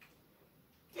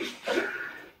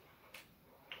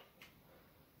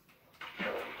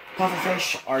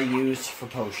 Pufferfish are used for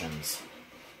potions.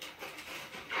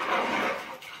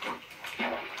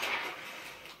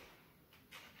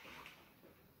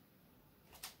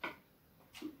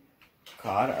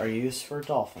 Cod are used for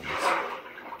dolphins.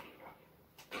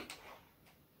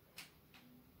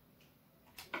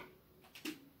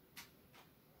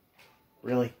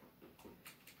 Really?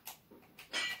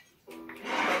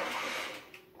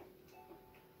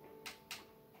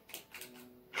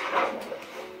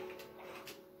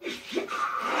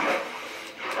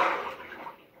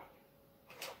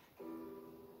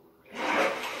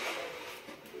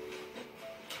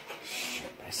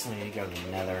 I still need to go to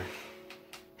the Nether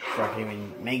before I can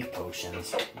even make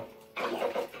potions.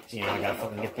 You know, I gotta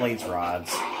fucking get blades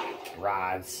rods.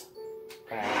 Rods.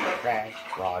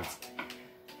 Rods.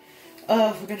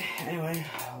 We're gonna... Anyway,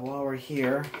 while we're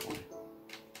here...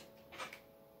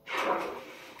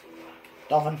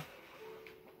 Dolphin.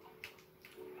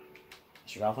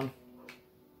 Mr. Dolphin.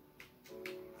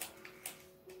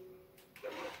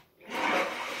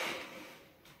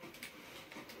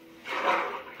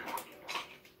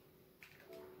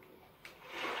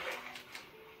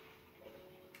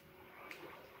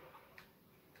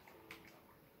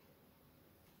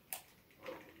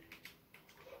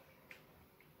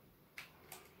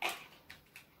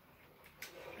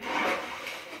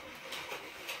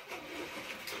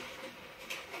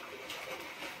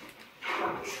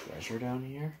 Treasure down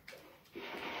here.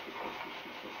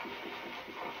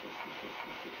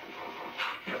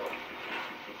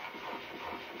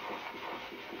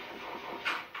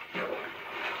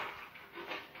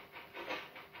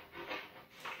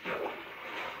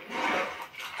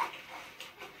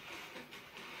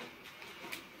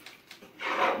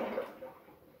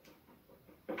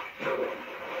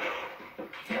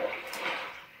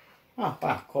 Oh,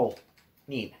 wow, cool.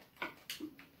 Neat.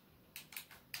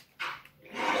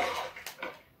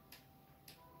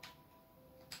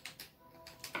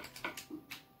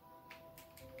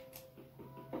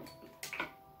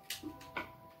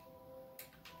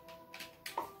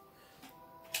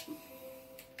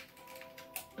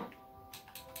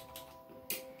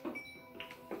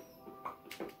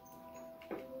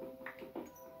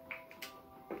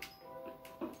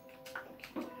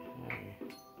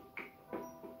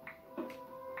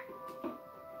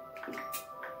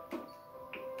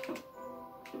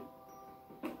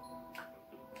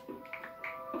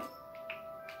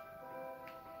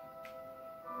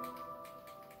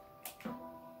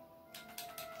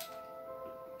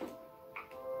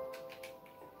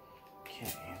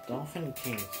 Okay, Dolphin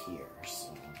came here,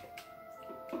 so...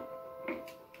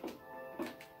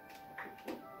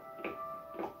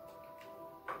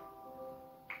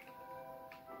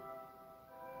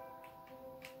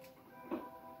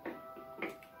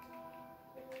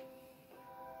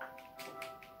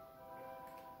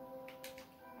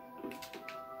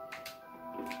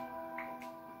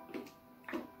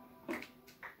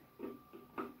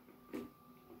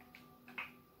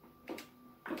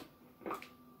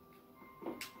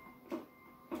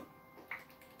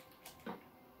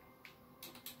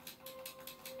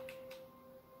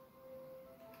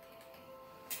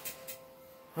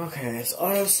 Okay, it's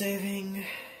auto-saving.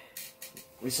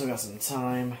 We still got some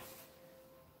time.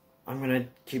 I'm gonna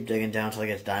keep digging down until I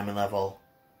get to diamond level.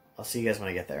 I'll see you guys when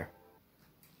I get there.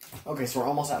 Okay, so we're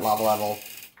almost at lava level.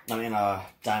 I mean,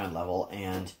 diamond level,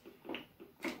 and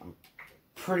I'm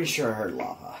pretty sure I heard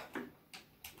lava.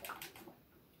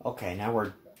 Okay, now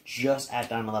we're just at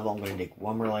diamond level. I'm gonna dig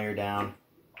one more layer down.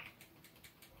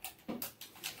 And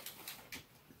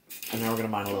now we're gonna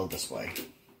mine a little this way.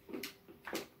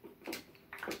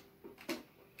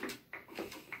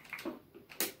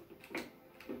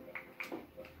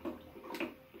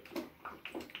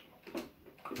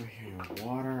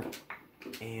 Water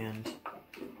and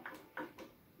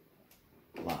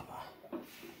lava.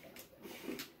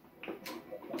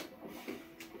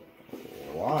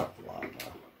 A lot of lava.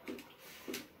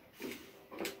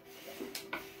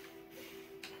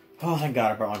 Oh, thank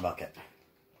God I brought my bucket.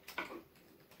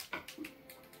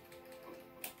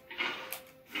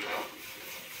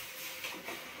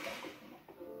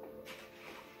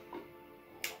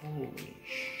 Holy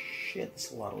shit,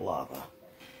 that's a lot of lava.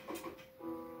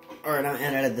 Alright, I'm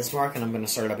gonna edit this mark and I'm gonna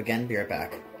start it up again. Be right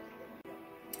back.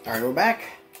 Alright, we're back.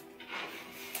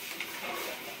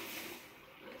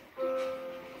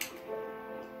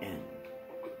 And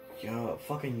yo,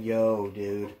 fucking yo,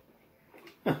 dude.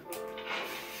 Huh.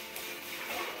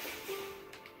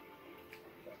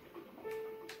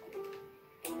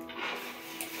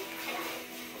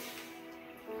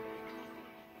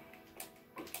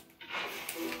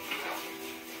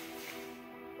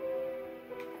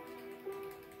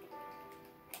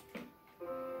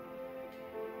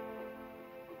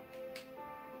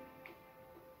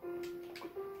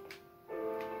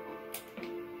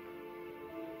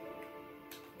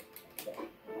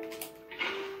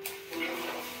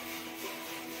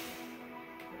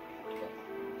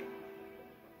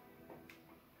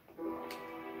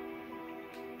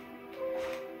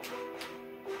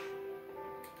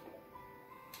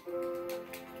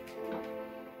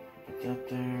 Put that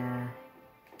there.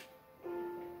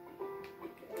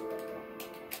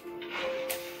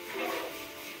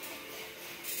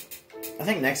 I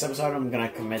think next episode I'm gonna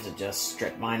commit to just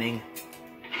strip mining.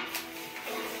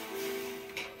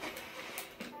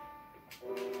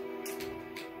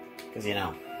 Because, you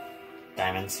know,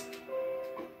 Diamonds.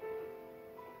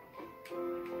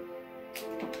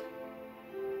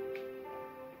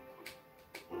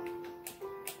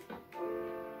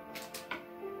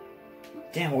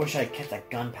 Damn, I wish I had kept that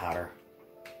gunpowder.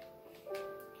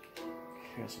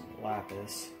 Here's some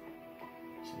lapis.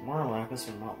 Some more lapis.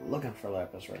 I'm not looking for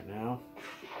lapis right now.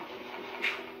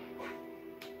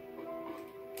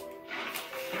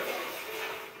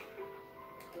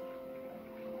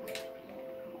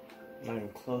 Not even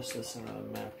close to the center of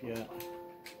the map yet.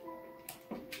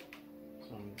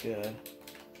 So I'm good.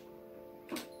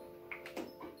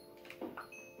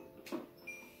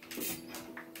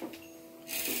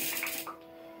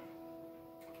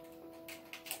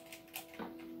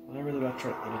 I really about to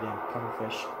try to eat a damn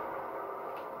pufferfish.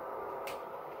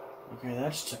 Okay,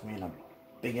 that just took me in a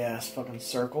big ass fucking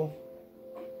circle.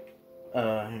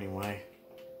 Anyway.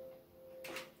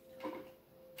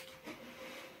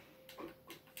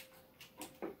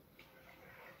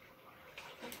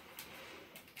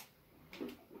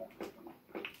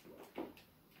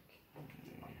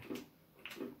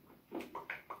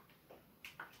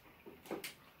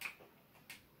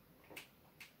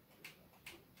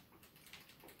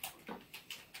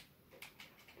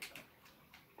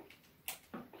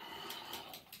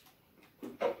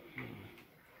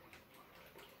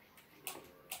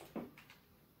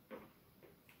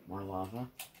 More lava.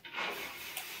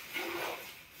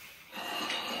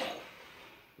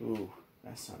 Ooh,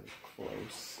 that sounded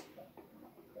close.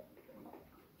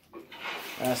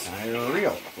 That sounded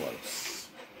real close.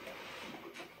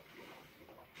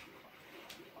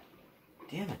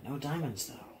 Damn it, no diamonds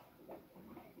though.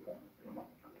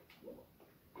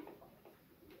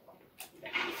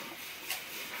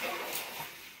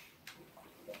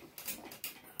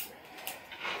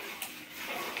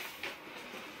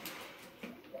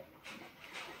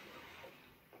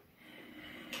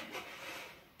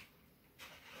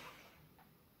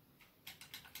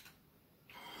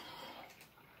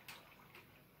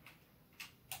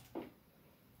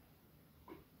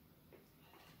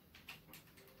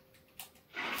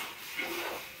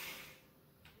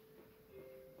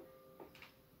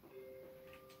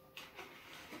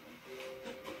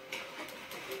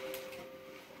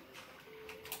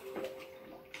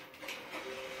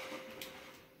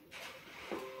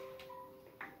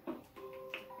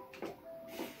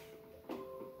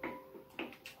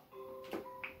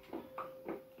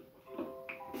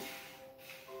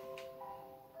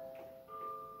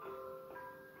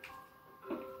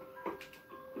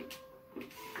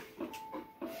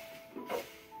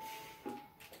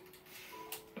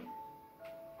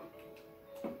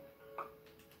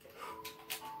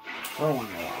 Throw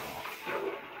one more.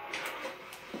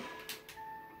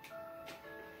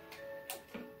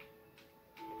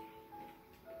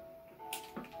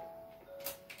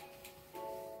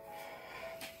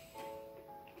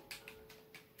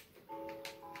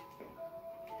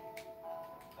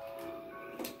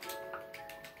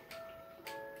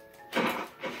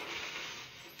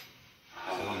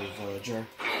 Zombie villager.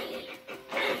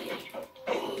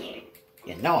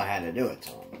 You know I had to do it to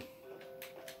him.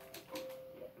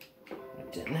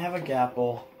 Didn't have a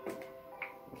gapple.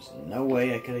 There's no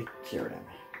way I could have cured him.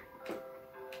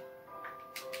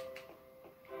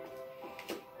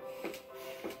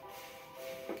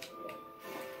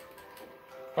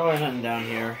 Probably nothing down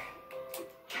here.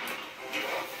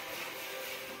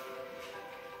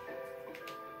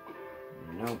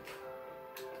 Nope.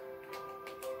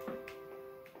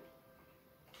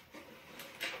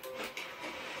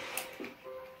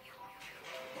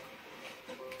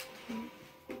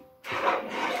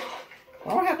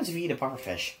 What happens if you eat a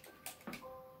pufferfish?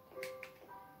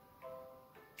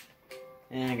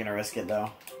 I'm gonna risk it though.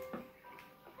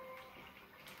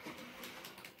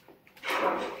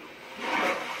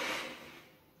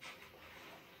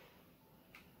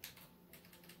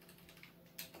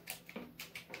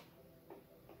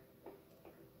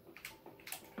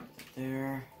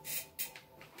 There.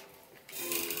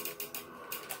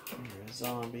 Here's a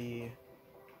zombie.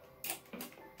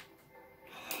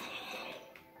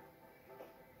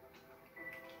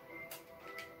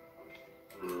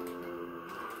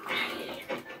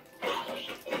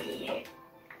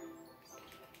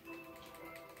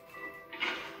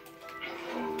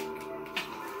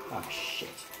 Oh, shit.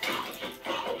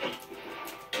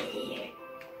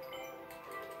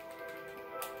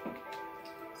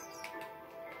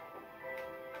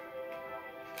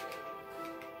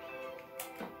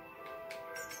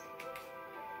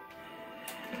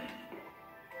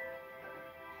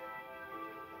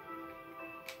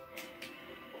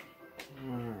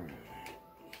 Alright.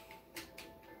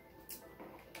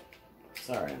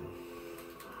 Sorry.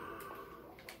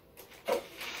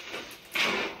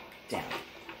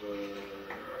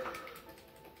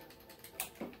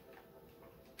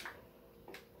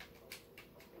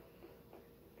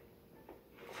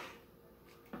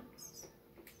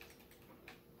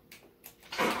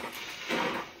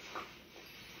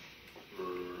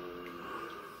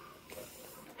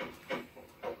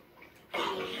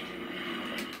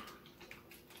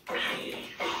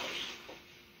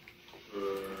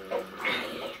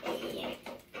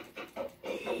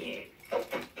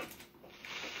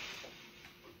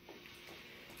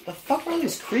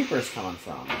 these creepers coming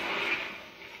from?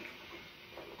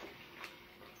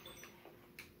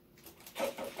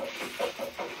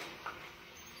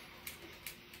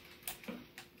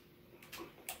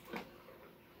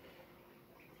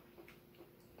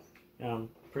 Yeah, I'm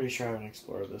pretty sure I haven't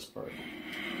explored this part.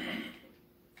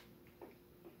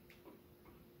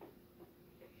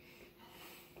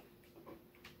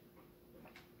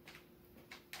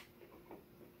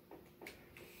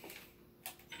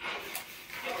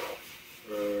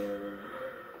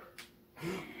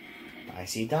 I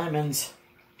see diamonds.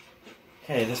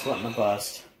 Okay, this wasn't a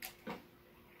bust.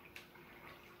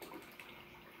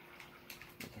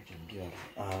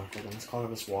 Let's call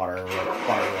this water.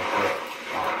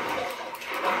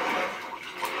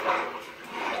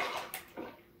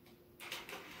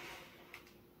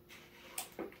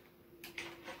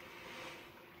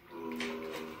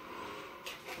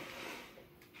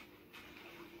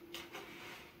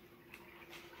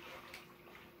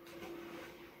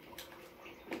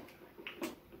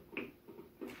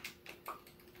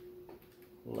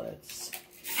 Let's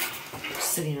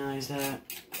obsidianize that.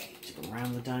 Just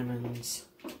around the diamonds.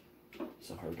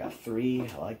 So far we got 3.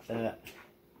 I like that.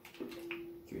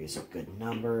 3 is a good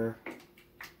number.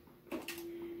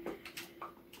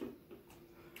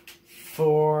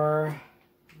 4.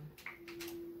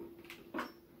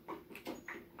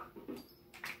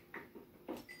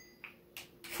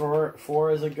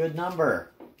 4 is a good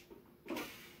number.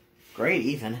 Great,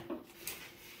 even.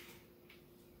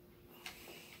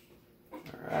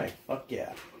 Alright, fuck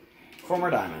yeah. 4 more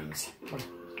diamonds.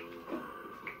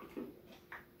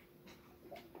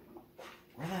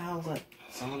 Where the hell is that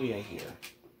zombie I hear?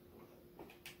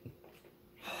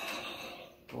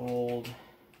 Gold.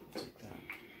 I'll take that.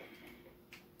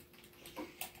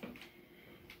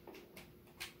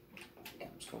 Okay,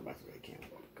 I'm just going back to the camp.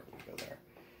 Go there.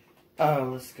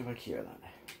 Let's go back here then.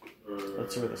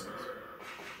 Let's see where this goes.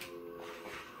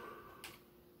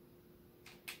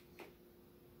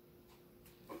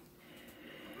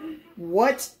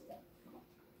 What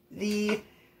the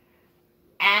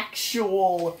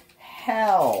actual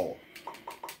hell?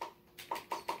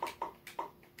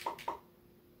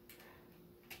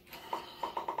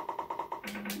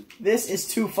 This is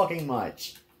too fucking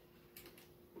much.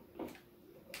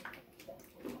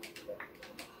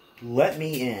 Let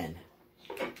me in.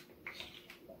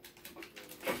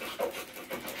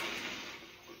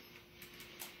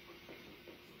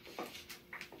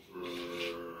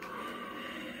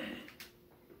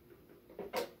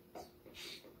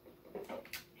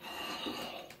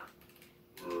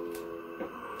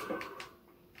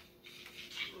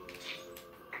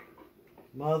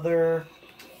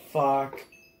 Motherfuck.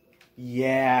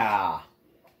 Yeah.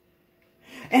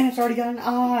 And it's already got an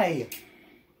eye.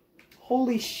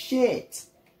 Holy shit.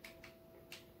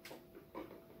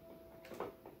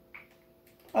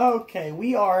 Okay,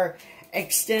 we are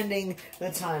extending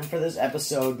the time for this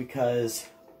episode because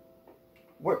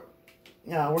we're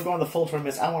going the full 20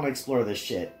 minutes. I want to explore this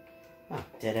shit. Oh,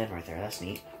 dead end right there. That's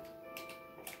neat.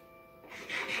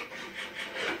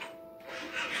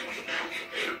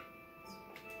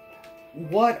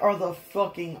 What are the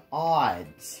fucking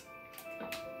odds?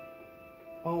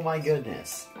 Oh my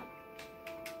goodness.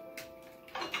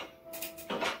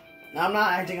 Now, I'm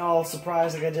not acting all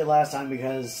surprised like I did last time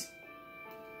because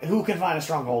who can find a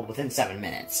stronghold within 7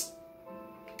 minutes?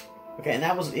 Okay, and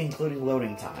that was including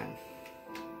loading time.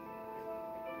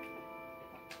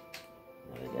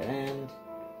 Another dead end.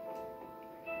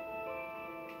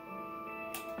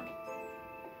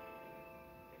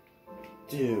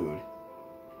 Dude.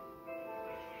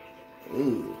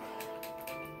 Ooh.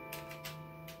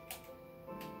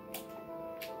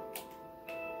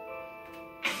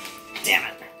 Damn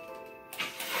it.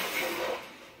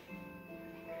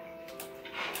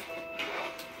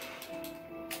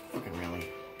 Fucking really.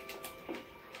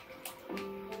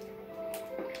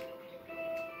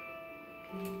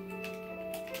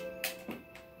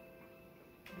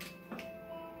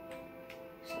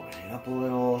 Sliding up a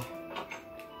little.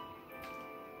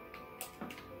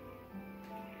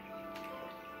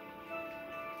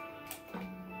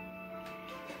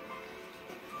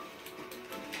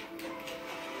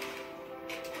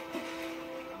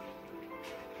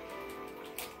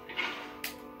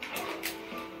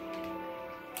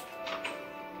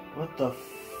 What the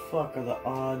fuck are the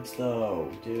odds, though,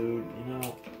 dude? You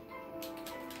know,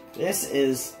 this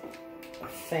is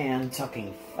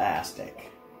fan-tucking-fastic.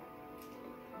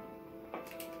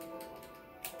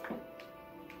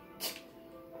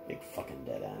 Big fucking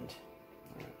dead end.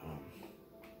 Alright,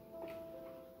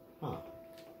 huh.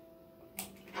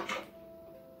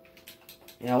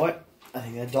 You know what? I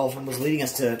think that dolphin was leading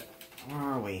us to it. Where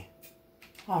are we?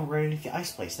 Oh, right underneath the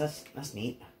ice place. That's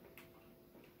neat.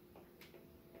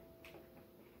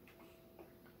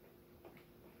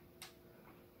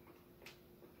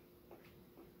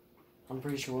 I'm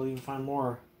pretty sure we'll even find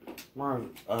more of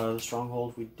the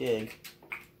stronghold if we dig.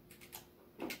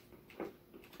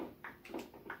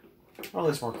 Or at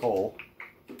least more coal.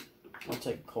 I'll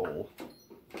take coal.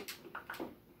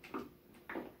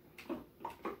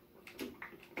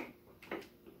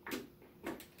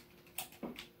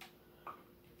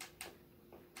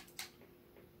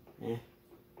 Eh.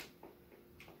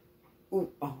 Ooh,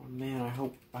 oh man, I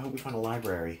hope we find a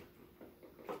library.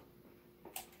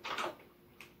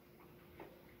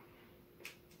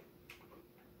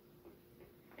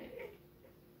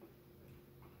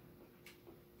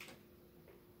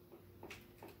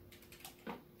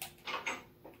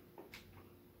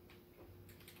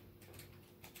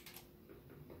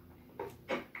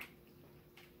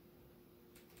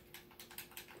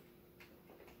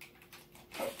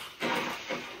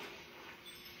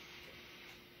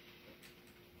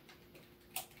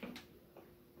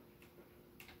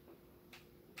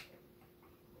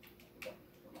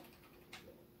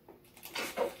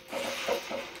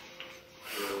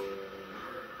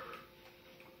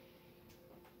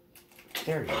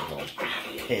 There you go,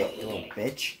 you little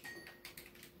bitch.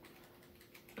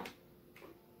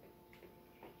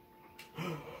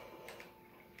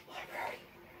 Library.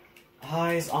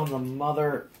 Eyes on the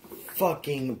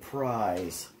motherfucking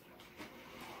prize.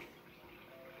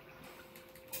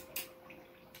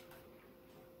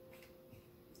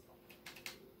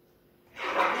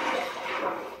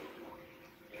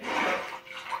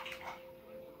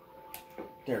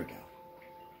 There we go.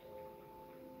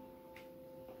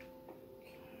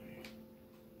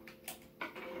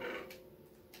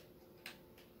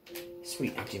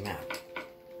 Sweet, empty map.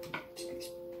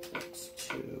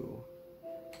 Two.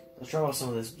 Let's draw out some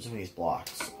of these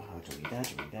blocks. Don't need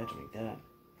that, don't need that, don't need that.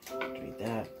 Don't need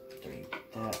that, don't need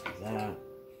that, that.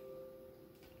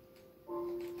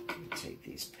 Take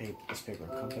this paper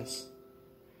and compass.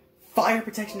 Fire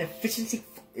protection efficiency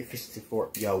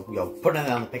 4. Yo, put that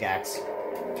on the pickaxe.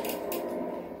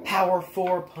 Power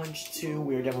 4, punch 2.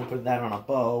 We're definitely putting that on a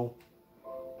bow.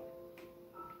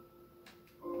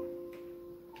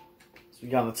 We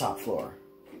got on the top floor.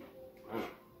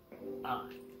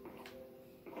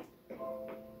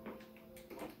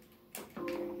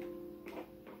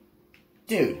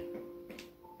 Dude.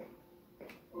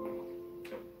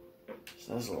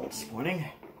 So that's a little disappointing.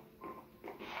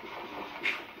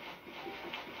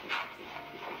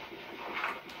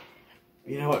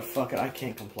 You know what? Fuck it. I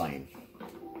can't complain.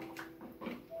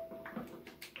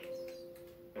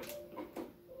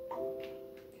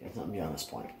 There's nothing beyond this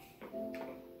point.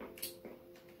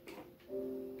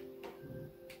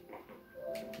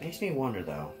 Makes me wonder,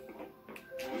 though.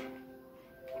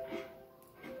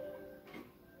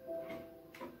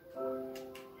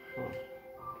 Huh.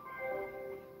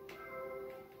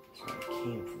 That's where I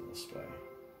came from this way.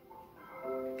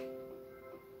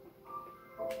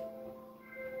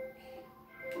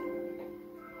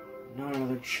 Not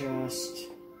another chest.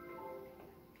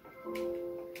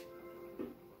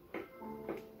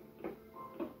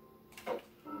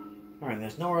 Alright,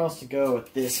 there's nowhere else to go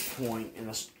at this point in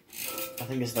this. I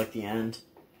think it's like the end.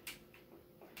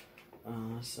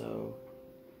 So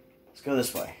let's go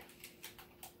this way.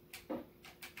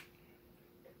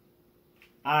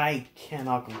 I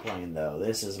cannot complain though.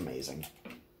 This is amazing.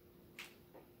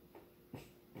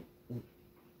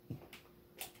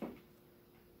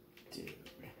 Dude.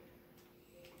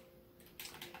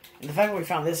 And the fact that we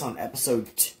found this on episode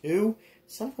 2,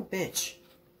 son of a bitch.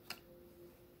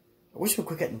 I wish we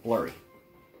quit getting blurry.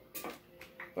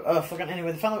 But fucking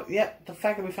anyway, the fact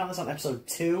that we found this on episode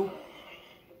 2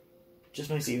 just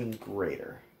makes it even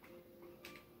greater.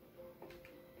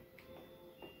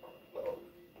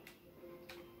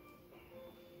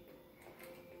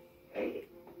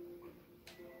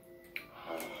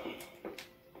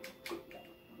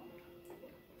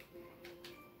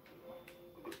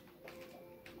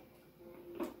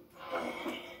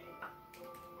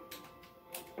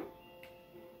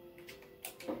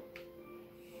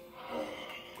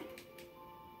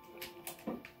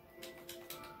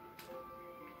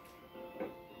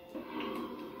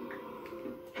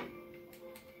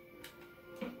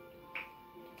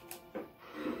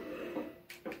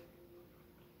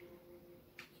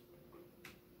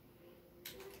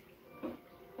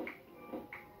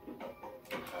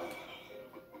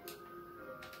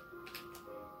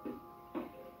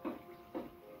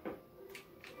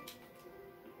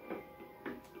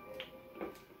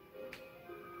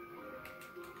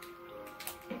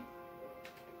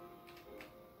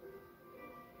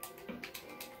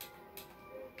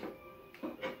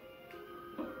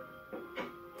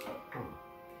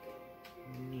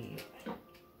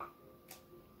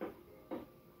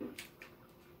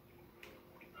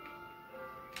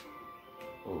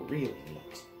 really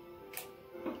neat.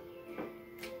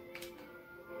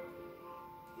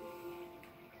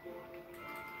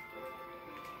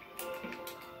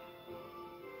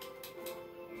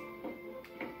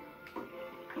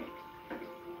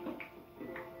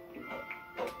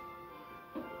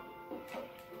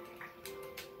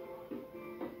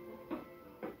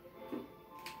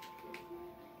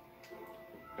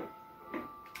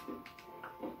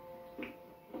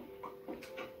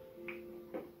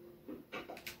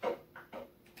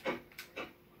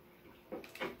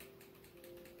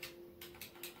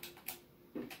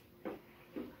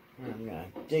 I'm gonna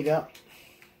dig up.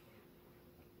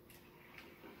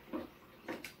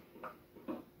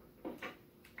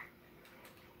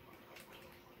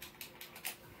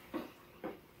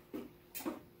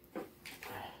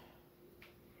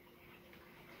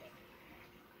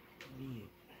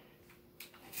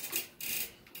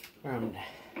 I'm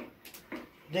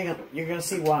digging. You're gonna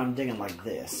see why I'm digging like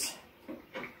this.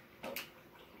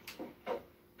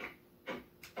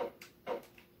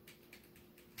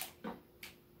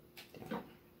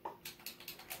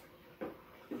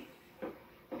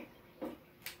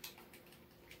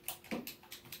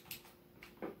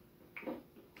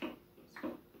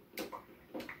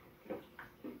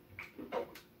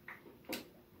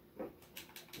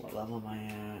 What level am I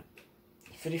at?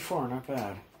 54, not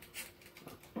bad.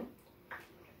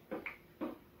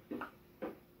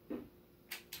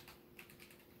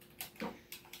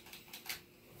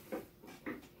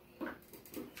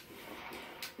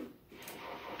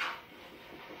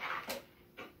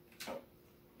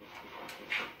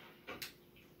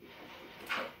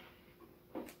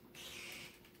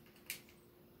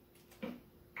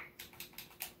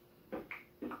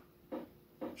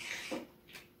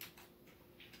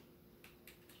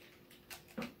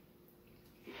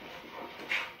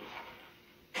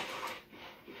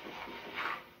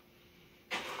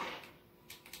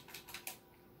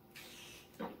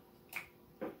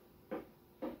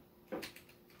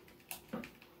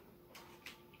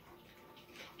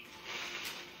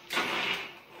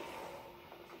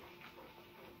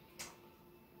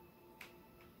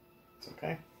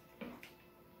 Okay.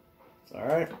 It's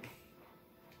alright.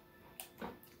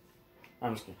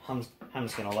 I'm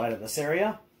just gonna light up this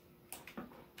area.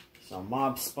 So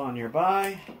mobs spawn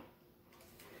nearby.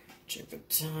 Check the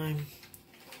time.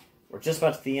 We're just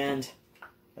about to the end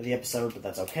of the episode, but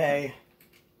that's okay.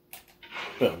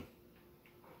 Boom.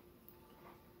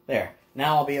 There.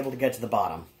 Now I'll be able to get to the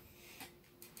bottom.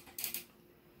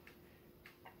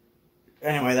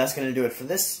 Anyway, that's going to do it for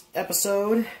this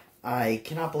episode. I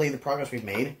cannot believe the progress we've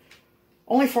made.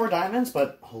 Only 4 diamonds,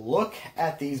 but look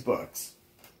at these books.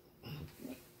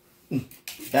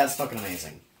 That's fucking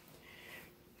amazing.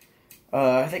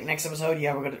 I think next episode,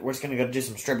 yeah, we're just gonna go do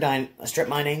some strip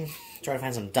mining, try to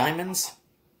find some diamonds,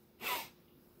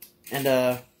 and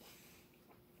I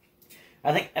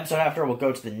think episode after we'll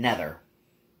go to the Nether.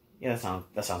 Yeah,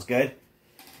 that sounds good.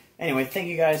 Anyway, thank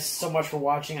you guys so much for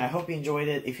watching. I hope you enjoyed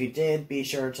it. If you did, be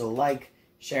sure to like,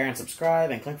 share, and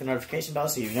subscribe, and click the notification bell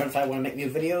so you're notified when I make new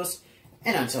videos.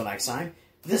 And until next time,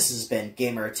 this has been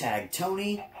Gamer Tag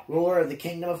Tony, ruler of the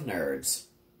Kingdom of Nerds.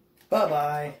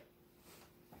 Bye-bye.